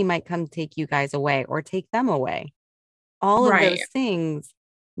somebody might come take you guys away or take them away. All of Right. those things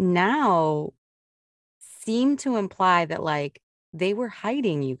now seem to imply that like they were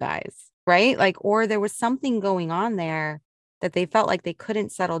hiding you guys, right? Like, or there was something going on there that they felt like they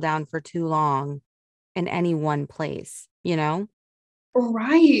couldn't settle down for too long in any one place, you know?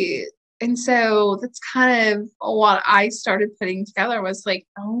 Right. And so that's kind of what I started putting together was like,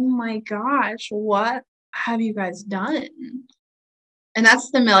 oh my gosh, what have you guys done? And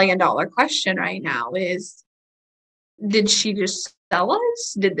that's the $1,000,000 question right now is, did she just sell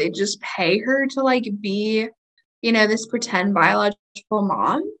us? Did they just pay her to like be, this pretend biological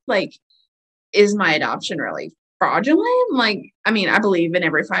mom? Like, is my adoption really fraudulent? Like, I mean, I believe in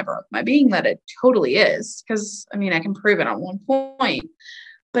every fiber of my being that it totally is, because I mean, I can prove it on one point.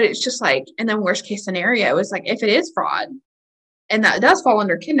 But it's just like, and then worst case scenario is like, if it is fraud, and that does fall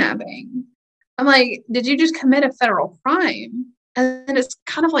under kidnapping, I'm like, did you just commit a federal crime? And then it's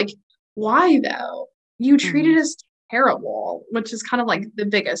kind of like, why though? You treated Mhm. us terrible, which is kind of like the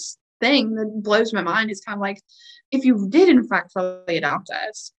biggest thing that blows my mind is kind of like, if you did in fact fully adopt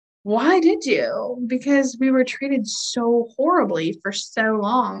us, why did you? Because we were treated so horribly for so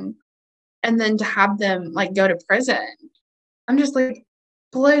long. And then to have them like go to prison, I'm just like,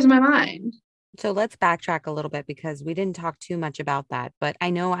 blows my mind. So let's backtrack a little bit because we didn't talk too much about that. But I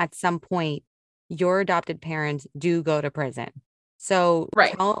know at some point your adopted parents do go to prison. So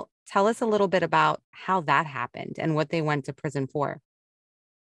Right. tell us a little bit about how that happened and what they went to prison for.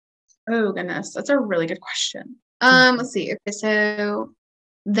 Oh goodness, that's a really good question. Mhm. Let's see. Okay, so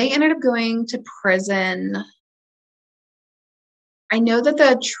they ended up going to prison. I know that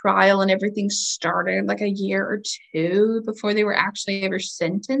the trial and everything started like a year or two before they were actually ever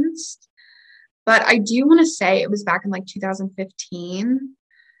sentenced. But I do want to say it was back in like 2015.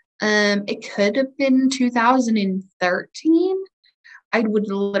 It could have been 2013. I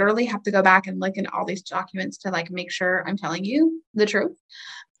would literally have to go back and look in all these documents to like make sure I'm telling you the truth.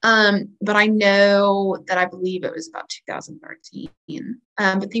 But I know that I believe it was about 2013.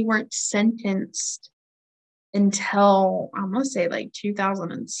 But they weren't sentenced until I want to say like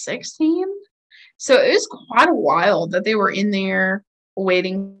 2016. So it was quite a while that they were in there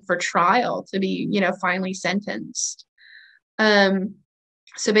waiting for trial to be, finally sentenced. Um,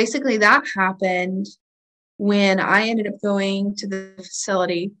 so basically that happened when I ended up going to the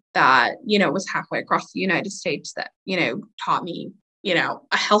facility that, was halfway across the United States that, taught me, a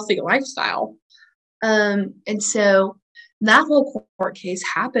healthy lifestyle. And so that whole court case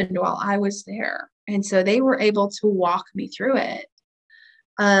happened while I was there. And so they were able to walk me through it.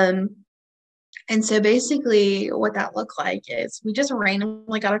 Um, and so basically what that looked like is we just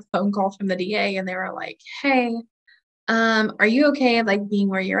randomly got a phone call from the DA and they were like, hey, are you okay like being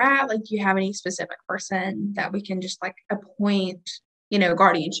where you're at? Like, do you have any specific person that we can just like appoint,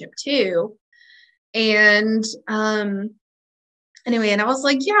 guardianship to? And anyway, and I was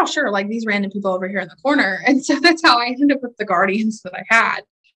like, yeah, sure, like these random people over here in the corner. And so that's how I ended up with the guardians that I had,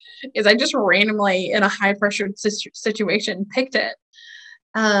 is I just randomly in a high pressure situation picked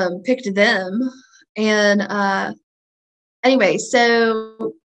them. And anyway,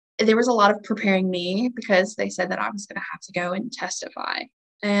 so there was a lot of preparing me because they said that I was going to have to go and testify.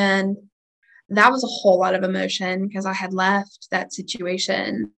 And that was a whole lot of emotion because I had left that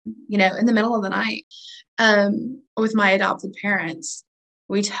situation, in the middle of the night with my adopted parents.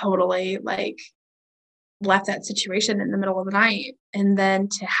 We totally like left that situation in the middle of the night. And then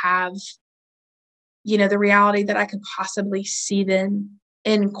to have, the reality that I could possibly see them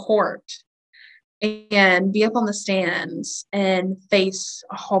in court and be up on the stands and face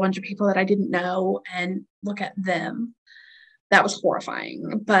a whole bunch of people that I didn't know and look at them. That was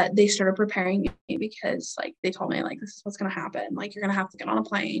horrifying. But they started preparing me because like they told me like this is what's gonna happen. Like you're gonna have to get on a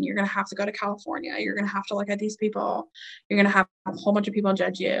plane, you're gonna have to go to California, you're gonna have to look at these people, you're gonna have a whole bunch of people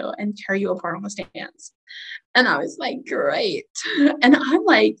judge you and tear you apart on the stands. And I was like, great. And I'm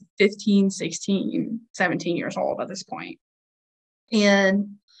like 15, 16, 17 years old at this point.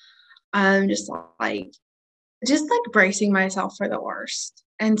 And I'm just like bracing myself for the worst.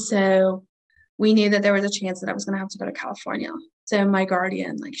 And so we knew that there was a chance that I was going to have to go to California. So my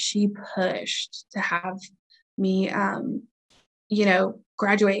guardian, like she pushed to have me,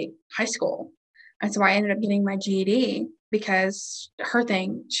 graduate high school. And so I ended up getting my GED because her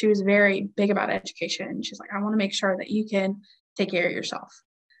thing, she was very big about education. She's like, I want to make sure that you can take care of yourself.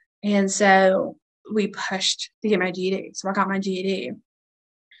 And so we pushed to get my GED. So I got my GED.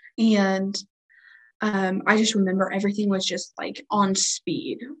 And I just remember everything was just like on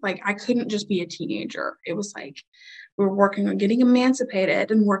speed. Like I couldn't just be a teenager. It was like we were working on getting emancipated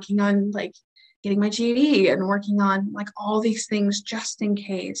and working on like getting my GED and working on like all these things just in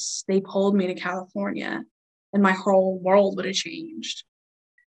case they pulled me to California and my whole world would have changed.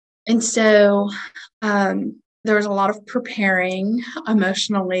 And so there was a lot of preparing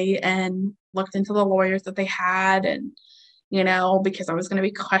emotionally and looked into the lawyers that they had and because I was going to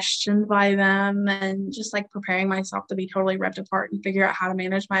be questioned by them, and just like preparing myself to be totally ripped apart and figure out how to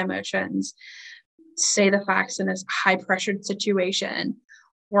manage my emotions, say the facts in this high pressured situation,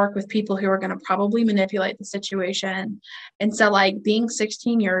 work with people who are going to probably manipulate the situation. And so, like, being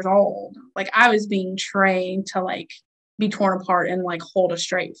 16 years old, like, I was being trained to like be torn apart and like hold a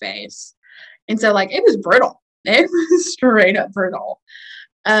straight face. And so, like, it was brutal. It was straight up brutal.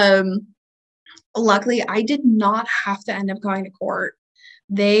 Um, Luckily, I did not have to end up going to court.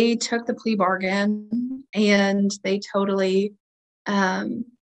 They took the plea bargain, and they um,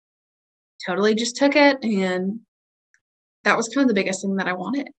 totally just took it. And that was kind of the biggest thing that I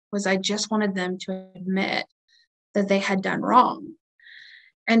wanted, was I just wanted them to admit that they had done wrong.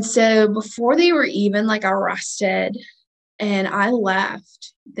 And so before they were even like arrested and I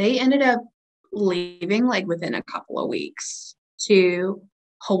left, they ended up leaving like within a couple of weeks to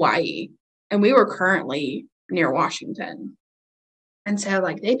Hawaii. And we were currently near Washington. And so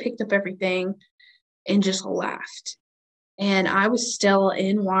like they picked up everything and just left. And I was still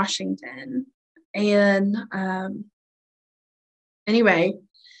in Washington. And anyway,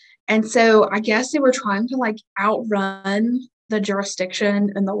 and so I guess they were trying to like outrun the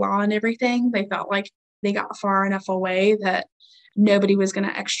jurisdiction and the law and everything. They felt like they got far enough away that nobody was going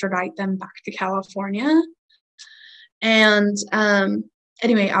to extradite them back to California. And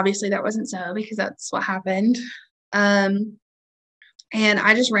anyway, obviously that wasn't so, because that's what happened. And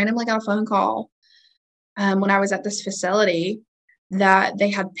I just randomly got a phone call when I was at this facility that they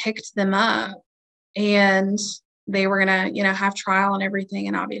had picked them up, and they were gonna, have trial and everything.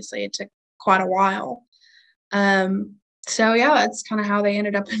 And obviously it took quite a while. So yeah, that's kind of how they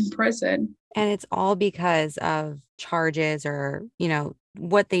ended up in prison. And it's all because of charges or,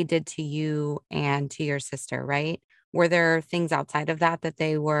 what they did to you and to your sister, right? Were there things outside of that that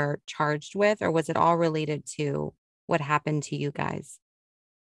they were charged with, or was it all related to what happened to you guys?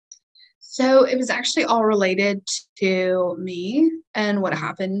 So it was actually all related to me and what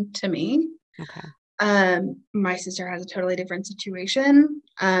happened to me. Okay. My sister has a totally different situation,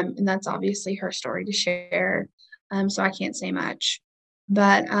 and that's obviously her story to share. So I can't say much,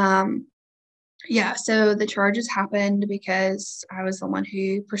 but yeah. So the charges happened because I was the one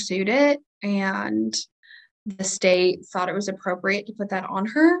who pursued it, and the state thought it was appropriate to put that on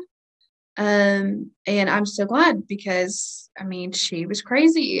her. And I'm so glad, because I mean, she was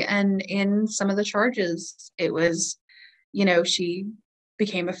crazy. And in some of the charges, it was, she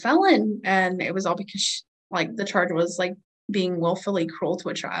became a felon, and it was all because like the charge was like being willfully cruel to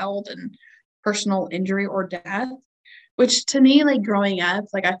a child and personal injury or death, which to me, like growing up,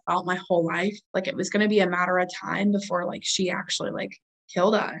 like I felt my whole life like it was going to be a matter of time before like she actually like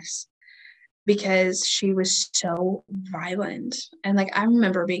killed us, because she was so violent. And like I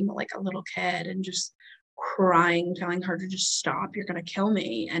remember being like a little kid and just crying, telling her to just stop, you're going to kill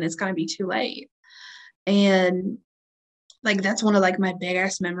me and it's going to be too late. And like that's one of like my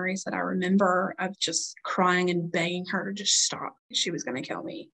biggest memories that I remember, of just crying and begging her to just stop. She was going to kill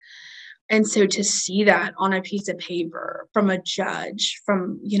me. And so to see that on a piece of paper from a judge,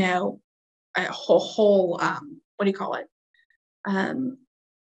 from, a whole what do you call it? Um,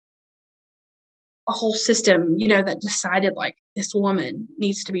 a whole system, that decided like this woman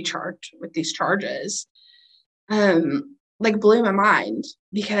needs to be charged with these charges, like blew my mind,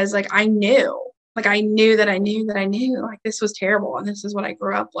 because like I knew that I knew that I knew like this was terrible and this is what I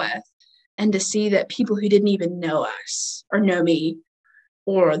grew up with. And to see that people who didn't even know us or know me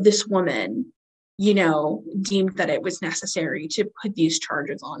or this woman, deemed that it was necessary to put these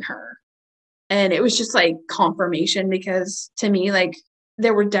charges on her. And it was just like confirmation, because to me, like,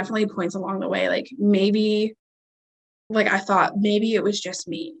 there were definitely points along the way, like maybe, like I thought maybe it was just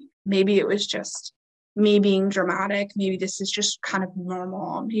me. Maybe it was just me being dramatic. Maybe this is just kind of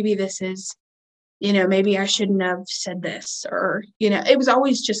normal. Maybe this is, maybe I shouldn't have said this, or, it was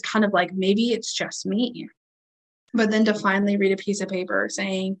always just kind of like, maybe it's just me. But then to finally read a piece of paper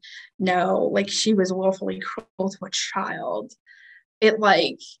saying, no, like she was willfully cruel to a child, it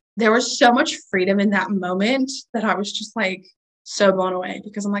like, there was so much freedom in that moment that I was just like so blown away,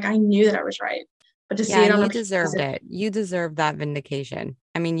 because I'm like, I knew that I was right. But to see Yeah, it and on you a piece deserved of it. You deserved that vindication.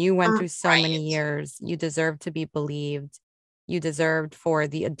 I mean, you went through so many right. years. You deserved to be believed. You deserved for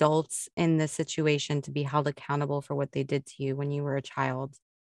the adults in this situation to be held accountable for what they did to you when you were a child.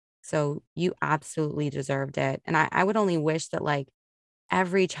 So you absolutely deserved it. And I would only wish that like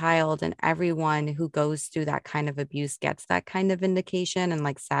every child and everyone who goes through that kind of abuse gets that kind of vindication. And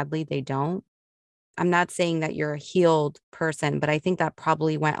like, sadly, they don't. I'm not saying that you're a healed person, but I think that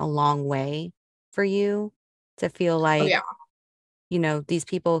probably went a long way for you to feel Oh yeah. like, these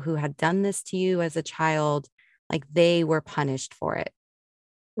people who had done this to you as a child, like they were punished for it.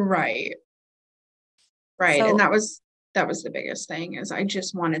 Right. Right. And So that was the biggest thing is I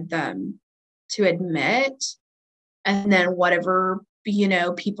just wanted them to admit and then whatever,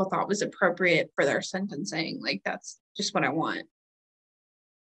 people thought was appropriate for their sentencing. Like that's just what I want.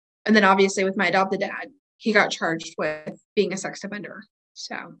 And then obviously with my adopted dad, he got charged with being a sex offender.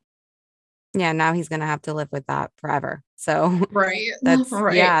 So yeah, now he's going to have to live with that forever. So right. that's,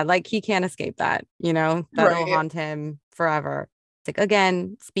 Right. yeah, like he can't escape that, that'll Right. haunt him forever. It's like,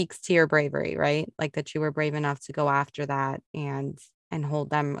 again, speaks to your bravery, right? Like that you were brave enough to go after that and hold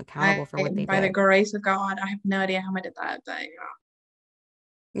them accountable for what they By the did. grace of God, I have no idea how I did that, but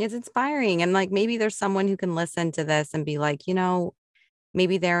It's inspiring. And like maybe there's someone who can listen to this and be like,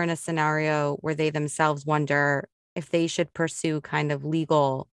 maybe they're in a scenario where they themselves wonder if they should pursue kind of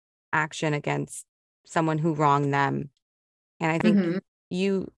legal action against someone who wronged them. And I think mm-hmm.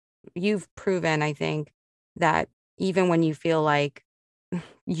 you you've proven, I think, that even when you feel like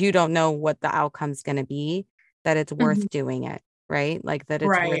you don't know what the outcome's going to be, that it's Mm-hmm. worth doing it, right? Like that it's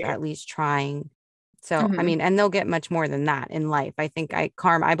worth Right. at least trying. So, I Mm-hmm. mean, and they'll get much more than that in life. I think I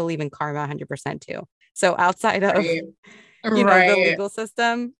believe in karma 100% too. So outside of, Right. the Right. legal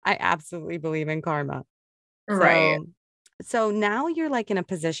system, I absolutely believe in karma. Right. So now you're like in a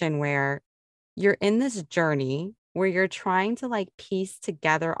position where you're in this journey where you're trying to like piece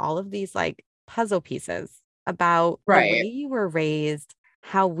together all of these like puzzle pieces about the way Right. you were raised,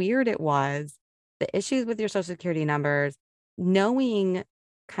 how weird it was, the issues with your social security numbers, knowing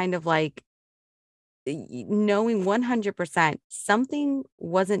kind of like knowing 100% something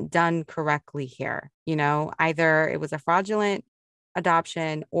wasn't done correctly here, either it was a fraudulent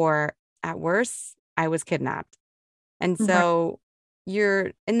adoption or at worst, I was kidnapped. And Right. so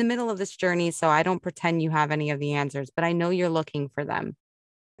you're in the middle of this journey. So I don't pretend you have any of the answers, but I know you're looking for them.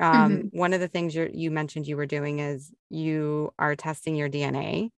 Mm-hmm. One of the things you mentioned you were doing is you are testing your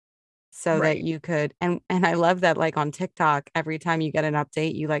DNA so that Right. you could, and I love that like on TikTok, every time you get an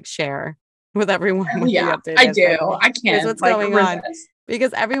update, you like share with everyone Oh, what the yeah, update I is. do. Like, I here's can't what's like going on resist.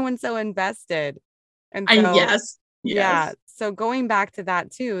 because everyone's so invested. And so, Yes. yeah. Yes. So going back to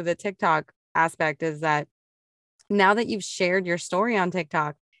that too, the TikTok aspect is that now that you've shared your story on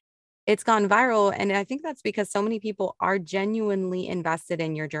TikTok, it's gone viral. And I think that's because so many people are genuinely invested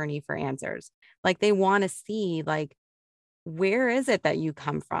in your journey for answers. Like they want to see, like, where is it that you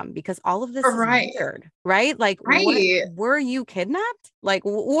come from? Because all of this is Right. weird, right? Like, what Right. were you kidnapped? Like,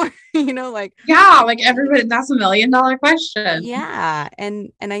 like, Yeah, like everybody, that's $1 million question. yeah.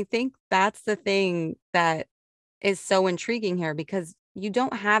 And I think that's the thing that is so intriguing here because you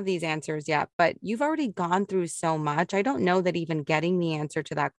don't have these answers yet, but you've already gone through so much. I don't know that even getting the answer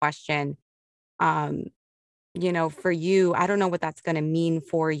to that question, um, for you, I don't know what that's going to mean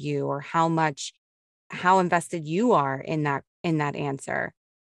for you or how invested you are in that answer.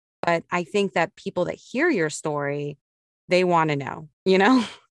 But I think that people that hear your story, they want to know.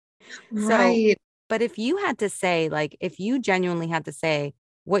 So, Right. but if you had to say, like, if you genuinely had to say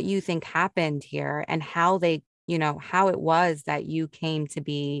what you think happened here and how how it was that you came to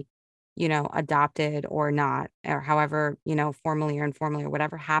be, adopted or not, or however, formally or informally or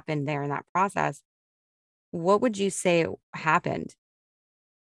whatever happened there in that process, what would you say happened?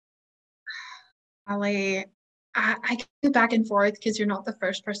 Ali, I go back and forth because you're not the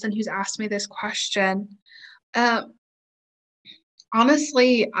first person who's asked me this question. Um,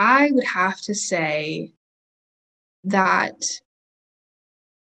 Honestly, I would have to say that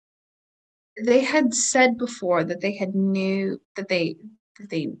they had said before that they had knew that they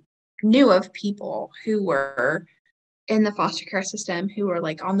knew of people who were in the foster care system who were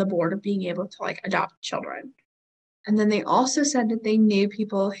like on the board of being able to like adopt children. And then they also said that they knew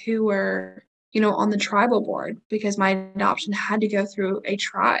people who were, on the tribal board because my adoption had to go through a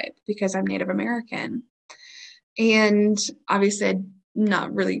tribe because I'm Native American. And obviously, I'm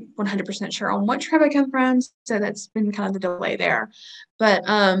not really 100% sure on what tribe I come from. So that's been kind of the delay there, but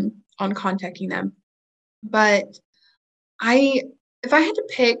on contacting them. But I, if I had to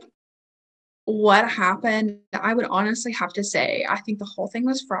pick what happened, I would honestly have to say I think the whole thing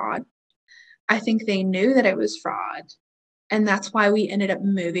was fraud. I think they knew that it was fraud. And that's why we ended up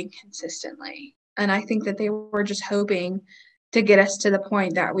moving consistently. And I think that they were just hoping to get us to the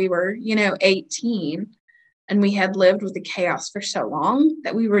point that we were, 18 and we had lived with the chaos for so long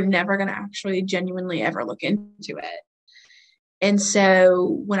that we were never going to actually genuinely ever look into it. And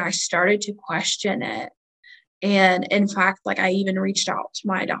so when I started to question it, and in fact, like I even reached out to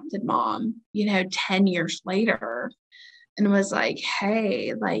my adopted mom, 10 years later and was like,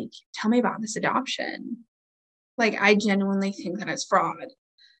 hey, like, tell me about this adoption. Like, I genuinely think that it's fraud.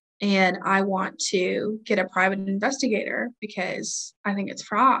 and I want to get a private investigator because I think it's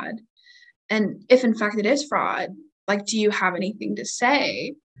fraud. And if in fact it is fraud, like, do you have anything to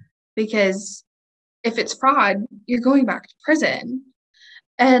say? Because if it's fraud, you're going back to prison.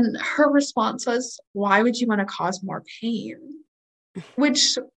 And her response was, why would you want to cause more pain?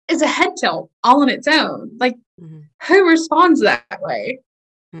 Which is a head tilt all on its own. Like, Mhm. who responds that way?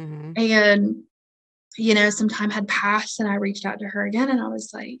 Mhm. And, some time had passed and I reached out to her again and I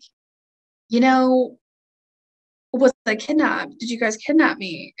was like, you know, was I kidnapped? Did you guys kidnap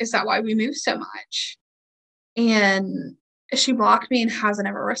me? Is that why we moved so much? And she blocked me and hasn't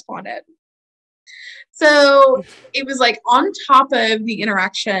ever responded. So it was like on top of the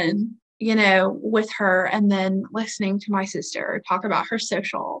interaction, with her and then listening to my sister talk about her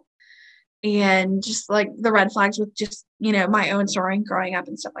social and just like the red flags with just, my own story growing up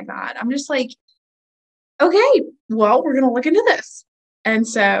and stuff like that. I'm just like, okay, well, we're going to look into this. And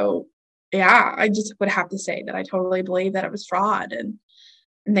so, yeah, I just would have to say that I totally believe that it was fraud and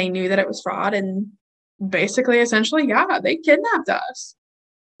they knew that it was fraud. And basically, essentially, yeah, they kidnapped us.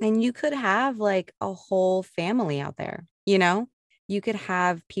 And you could have like a whole family out there, you know? You could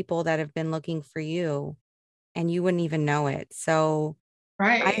have people that have been looking for you and you wouldn't even know it. So I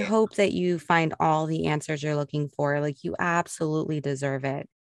Right. hope that you find all the answers you're looking for. Like you absolutely deserve it.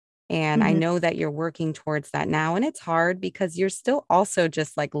 And I Mhm. know that you're working towards that now. And it's hard because you're still also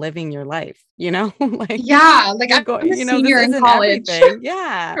just like living your life, like Yeah, like you're going, I'm a this senior in isn't college. everything.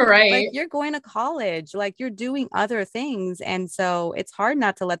 Yeah. Like Right. you're going to college, like you're doing other things. And so it's hard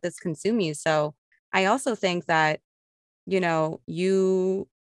not to let this consume you. So I also think that, you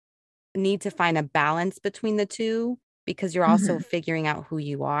need to find a balance between the two because you're also Mhm, figuring out who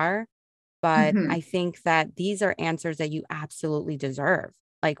you are. But mhm, I think that these are answers that you absolutely deserve.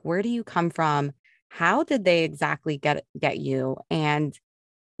 Like, where do you come from? How did they exactly get you? And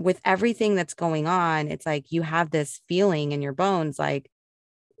with everything that's going on, it's like you have this feeling in your bones like,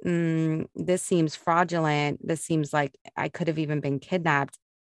 this seems fraudulent. This seems like I could have even been kidnapped.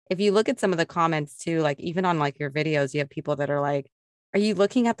 If you look at some of the comments too, like even on like your videos, you have people that are like, are you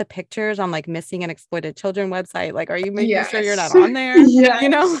looking at the pictures on like missing and exploited children website? Like, are you making sure you're not yes. on there? You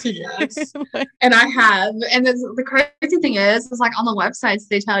know? Yes, yes. Like, And I have, and the crazy thing is like on the websites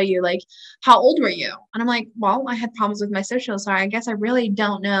they tell you like, how old were you? And I'm like, well, I had problems with my social, so I guess I really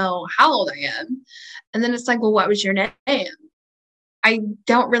don't know how old I am. And then it's like, well, what was your name? I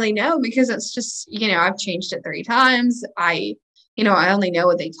don't really know because it's just, I've changed it 3 times. I only know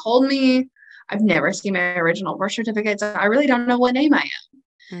what they told me. I've never seen my original birth certificate, so I really don't know what name I am.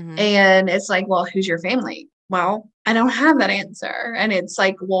 mhm, And it's like, well, who's your family? Well, I don't have that answer. And it's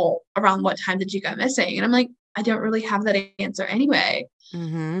like, well, around what time did you go missing? And I'm like, I don't really have that answer anyway.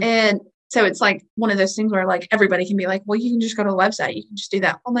 mhm. And so it's like one of those things where like everybody can be like, well, you can just go to the website, you can just do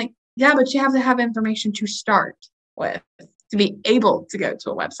that. I'm like, yeah, but you have to have information to start with to be able to go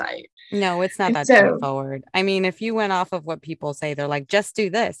to a website. No, it's not And that so straightforward. I mean, if you went off of what people say, they're like, just do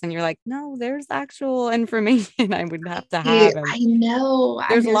this. And you're like, no, there's actual information I would have to have. And I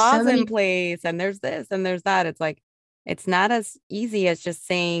there's know so laws in many place and there's this and there's that. It's like, it's not as easy as just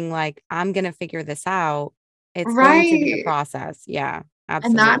saying, like, I'm going to figure this out. It's going to be a right. process. Yeah,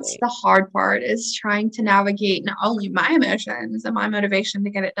 And that's absolutely. the hard part is trying to navigate not only my emotions and my motivation to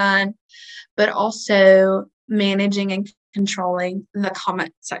get it done, but also managing and controlling the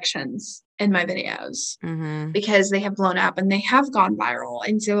comment sections in my videos Mm-hmm. because they have blown up and they have gone viral.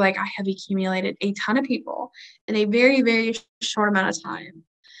 And so, like, I have accumulated a ton of people in a very, very short amount of time.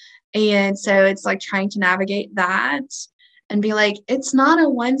 And so it's like trying to navigate that and be like, it's not a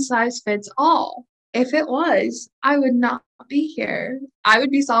one size fits all. If it was, I would not be here. I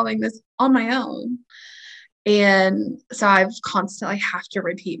would be solving this on my own. And so I've constantly have to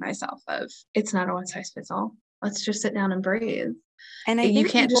repeat myself of it's not a one size fits all. Let's just sit down and breathe. And I You think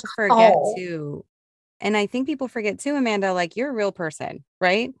can't people just forget solve. too. And I think people forget too, Amanda, like you're a real person,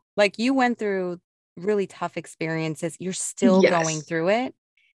 right? Like you went through really tough experiences. You're still going Yes. through it.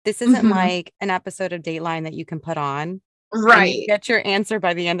 This isn't Mhm. like an episode of Dateline that you can put on and you Right. get your answer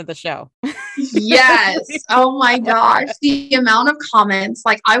by the end of the show. Yes. Oh my gosh. The amount of comments,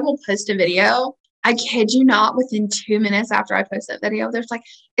 like I will post a video. I kid you not, within 2 minutes after I post that video, there's like,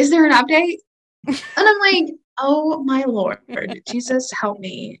 is there an update? And I'm like, oh my Lord, Jesus help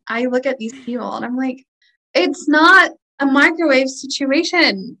me. I look at these people and I'm like, it's not a microwave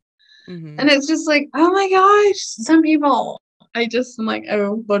situation. Hmm. And it's just like, oh my gosh, some people. I'm like,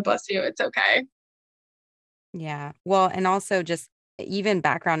 oh, Lord bless you. It's okay. Yeah. Well, and also just even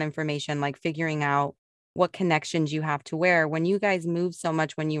background information, like figuring out what connections you have to where. When you guys moved so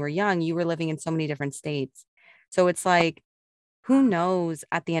much when you were young, you were living in so many different states. So it's like who knows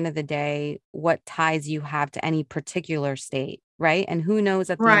at the end of the day what ties you have to any particular state, right? And who knows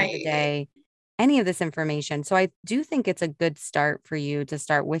at the end of the Right. day any of this information. So I do think it's a good start for you to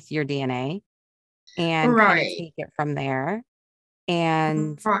start with your DNA and kind of Right. take it from there.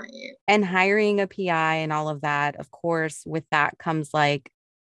 And Right. hiring a PI and all of that, of course, with that comes like,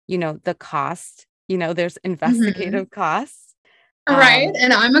 the cost, there's Hmm. investigative costs. Right. Um,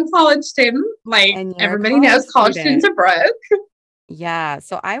 And I'm a college student. Like and you're a everybody college knows college students student. are broke. Yeah,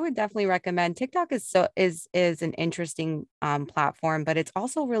 so I would definitely recommend TikTok is an interesting platform, but it's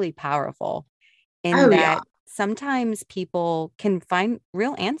also really powerful in Oh yeah. that sometimes people can find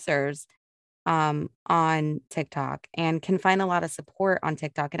real answers on TikTok and can find a lot of support on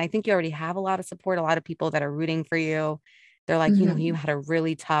TikTok. And I think you already have a lot of support, a lot of people that are rooting for you. They're like, you Hmm. had a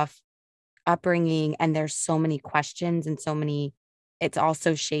really tough upbringing and there's so many questions and so many, it's all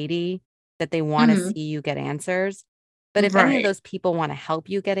so shady that they want to Hmm. see you get answers. But if any of Right. those people want to help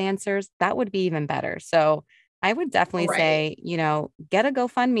you get answers, that would be even better. So I would definitely Right. say, get a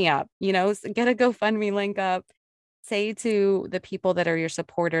GoFundMe up, get a GoFundMe link up. Say to the people that are your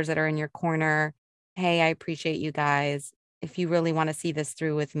supporters that are in your corner, hey, I appreciate you guys. If you really want to see this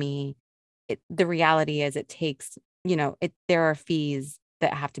through with me, the reality is it takes, there are fees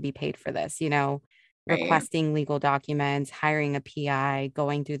that have to be paid for this, Right. requesting legal documents, hiring a PI,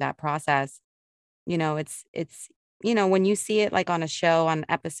 going through that process. When you see it like on a show, on an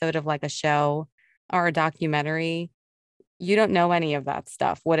episode of like a show or a documentary, you don't know any of that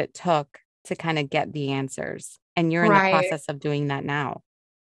stuff, what it took to kind of get the answers. And you're in the Right. process of doing that now.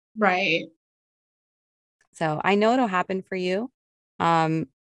 Right. So I know it'll happen for you. Um,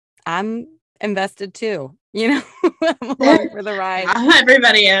 I'm invested too, I'm along for the ride. Yeah,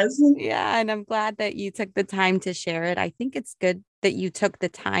 everybody is. Yeah, and I'm glad that you took the time to share it. I think it's good that you took the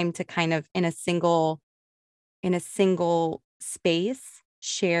time to kind of in a single space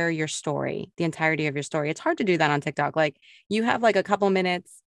share your story, the entirety of your story. It's hard to do that on TikTok. Like you have like a couple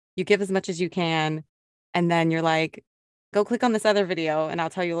minutes, you give as much as you can, and then you're like, go click on this other video and I'll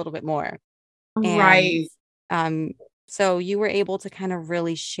tell you a little bit more. And Right. um, so you were able to kind of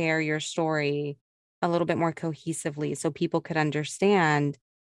really share your story a little bit more cohesively so people could understand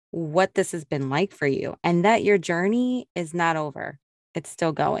what this has been like for you and that your journey is not over. It's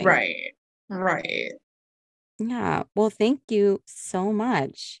still going. Right. Right. Yeah. Well, thank you so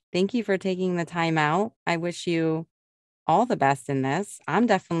much. Thank you for taking the time out. I wish you all the best in this. I'm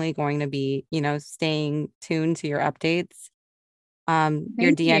definitely going to be, staying tuned to your updates, your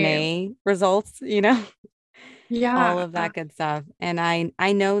Thank you. DNA results, all Yeah. of that good stuff. And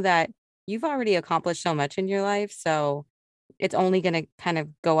I know that you've already accomplished so much in your life, so it's only going to kind of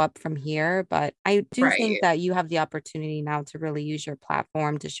go up from here, but I do think Right. that you have the opportunity now to really use your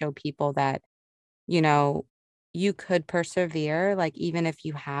platform to show people that, you know, you could persevere, like even if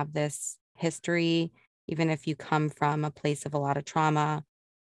you have this history, even if you come from a place of a lot of trauma,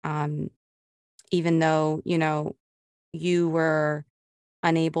 um even though, you were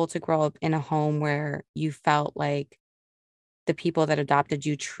unable to grow up in a home where you felt like the people that adopted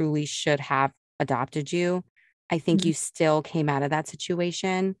you truly should have adopted you. I think Mhm. you still came out of that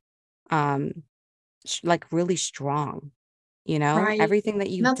situation, um, like really strong. Right. Everything that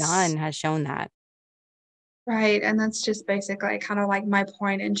you've That's done has shown that. right. And that's just basically kind of like my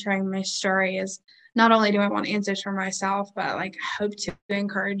point in sharing my story is not only do I want answers for myself, but like hope to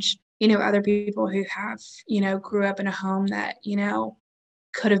encourage, other people who have, grew up in a home that,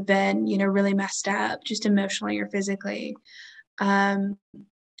 could have been, really messed up just emotionally or physically. Um,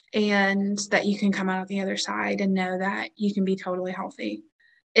 and that you can come out the other side and know that you can be totally healthy.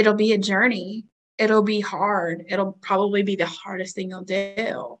 It'll be a journey. It'll be hard. It'll probably be the hardest thing you'll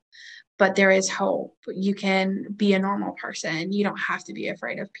do, but there is hope. You can be a normal person. You don't have to be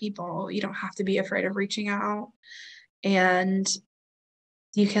afraid of people. You don't have to be afraid of reaching out. And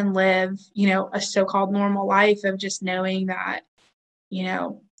you can live, a so-called normal life of just knowing that,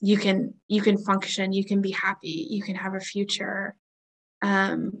 you can function, you can be happy, you can have a future,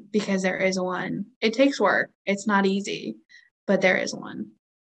 because there is one. It takes work. It's not easy, but there is one.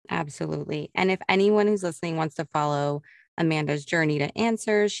 Absolutely. And if anyone who's listening wants to follow Amanda's journey to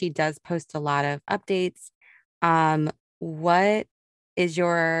answers, she does post a lot of updates. What is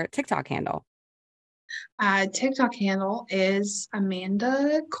your TikTok handle? TikTok handle is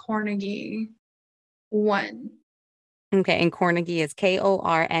Amanda Korneghy one. Okay, and Korneghy is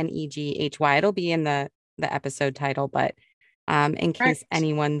Korneghy. It'll be in the episode title, but in case Right.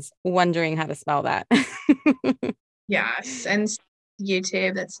 anyone's wondering how to spell that. Yes, and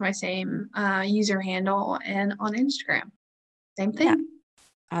YouTube, that's my same user handle, and on Instagram, same Yeah, thing.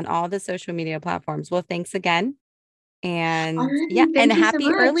 on all the social media platforms. Well, thanks again. And yeah, Alrighty, and thank you so happy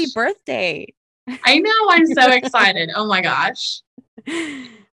early much. birthday. I know, I'm so excited. Oh my gosh.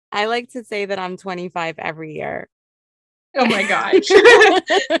 I like to say that I'm 25 every year. Oh my gosh.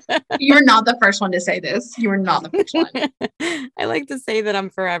 You are not the first one to say this. You are not the first one. I like to say that I'm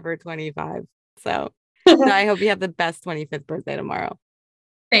forever 25. So, no, I hope you have the best 25th birthday tomorrow.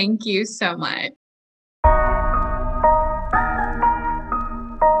 Thank you so much.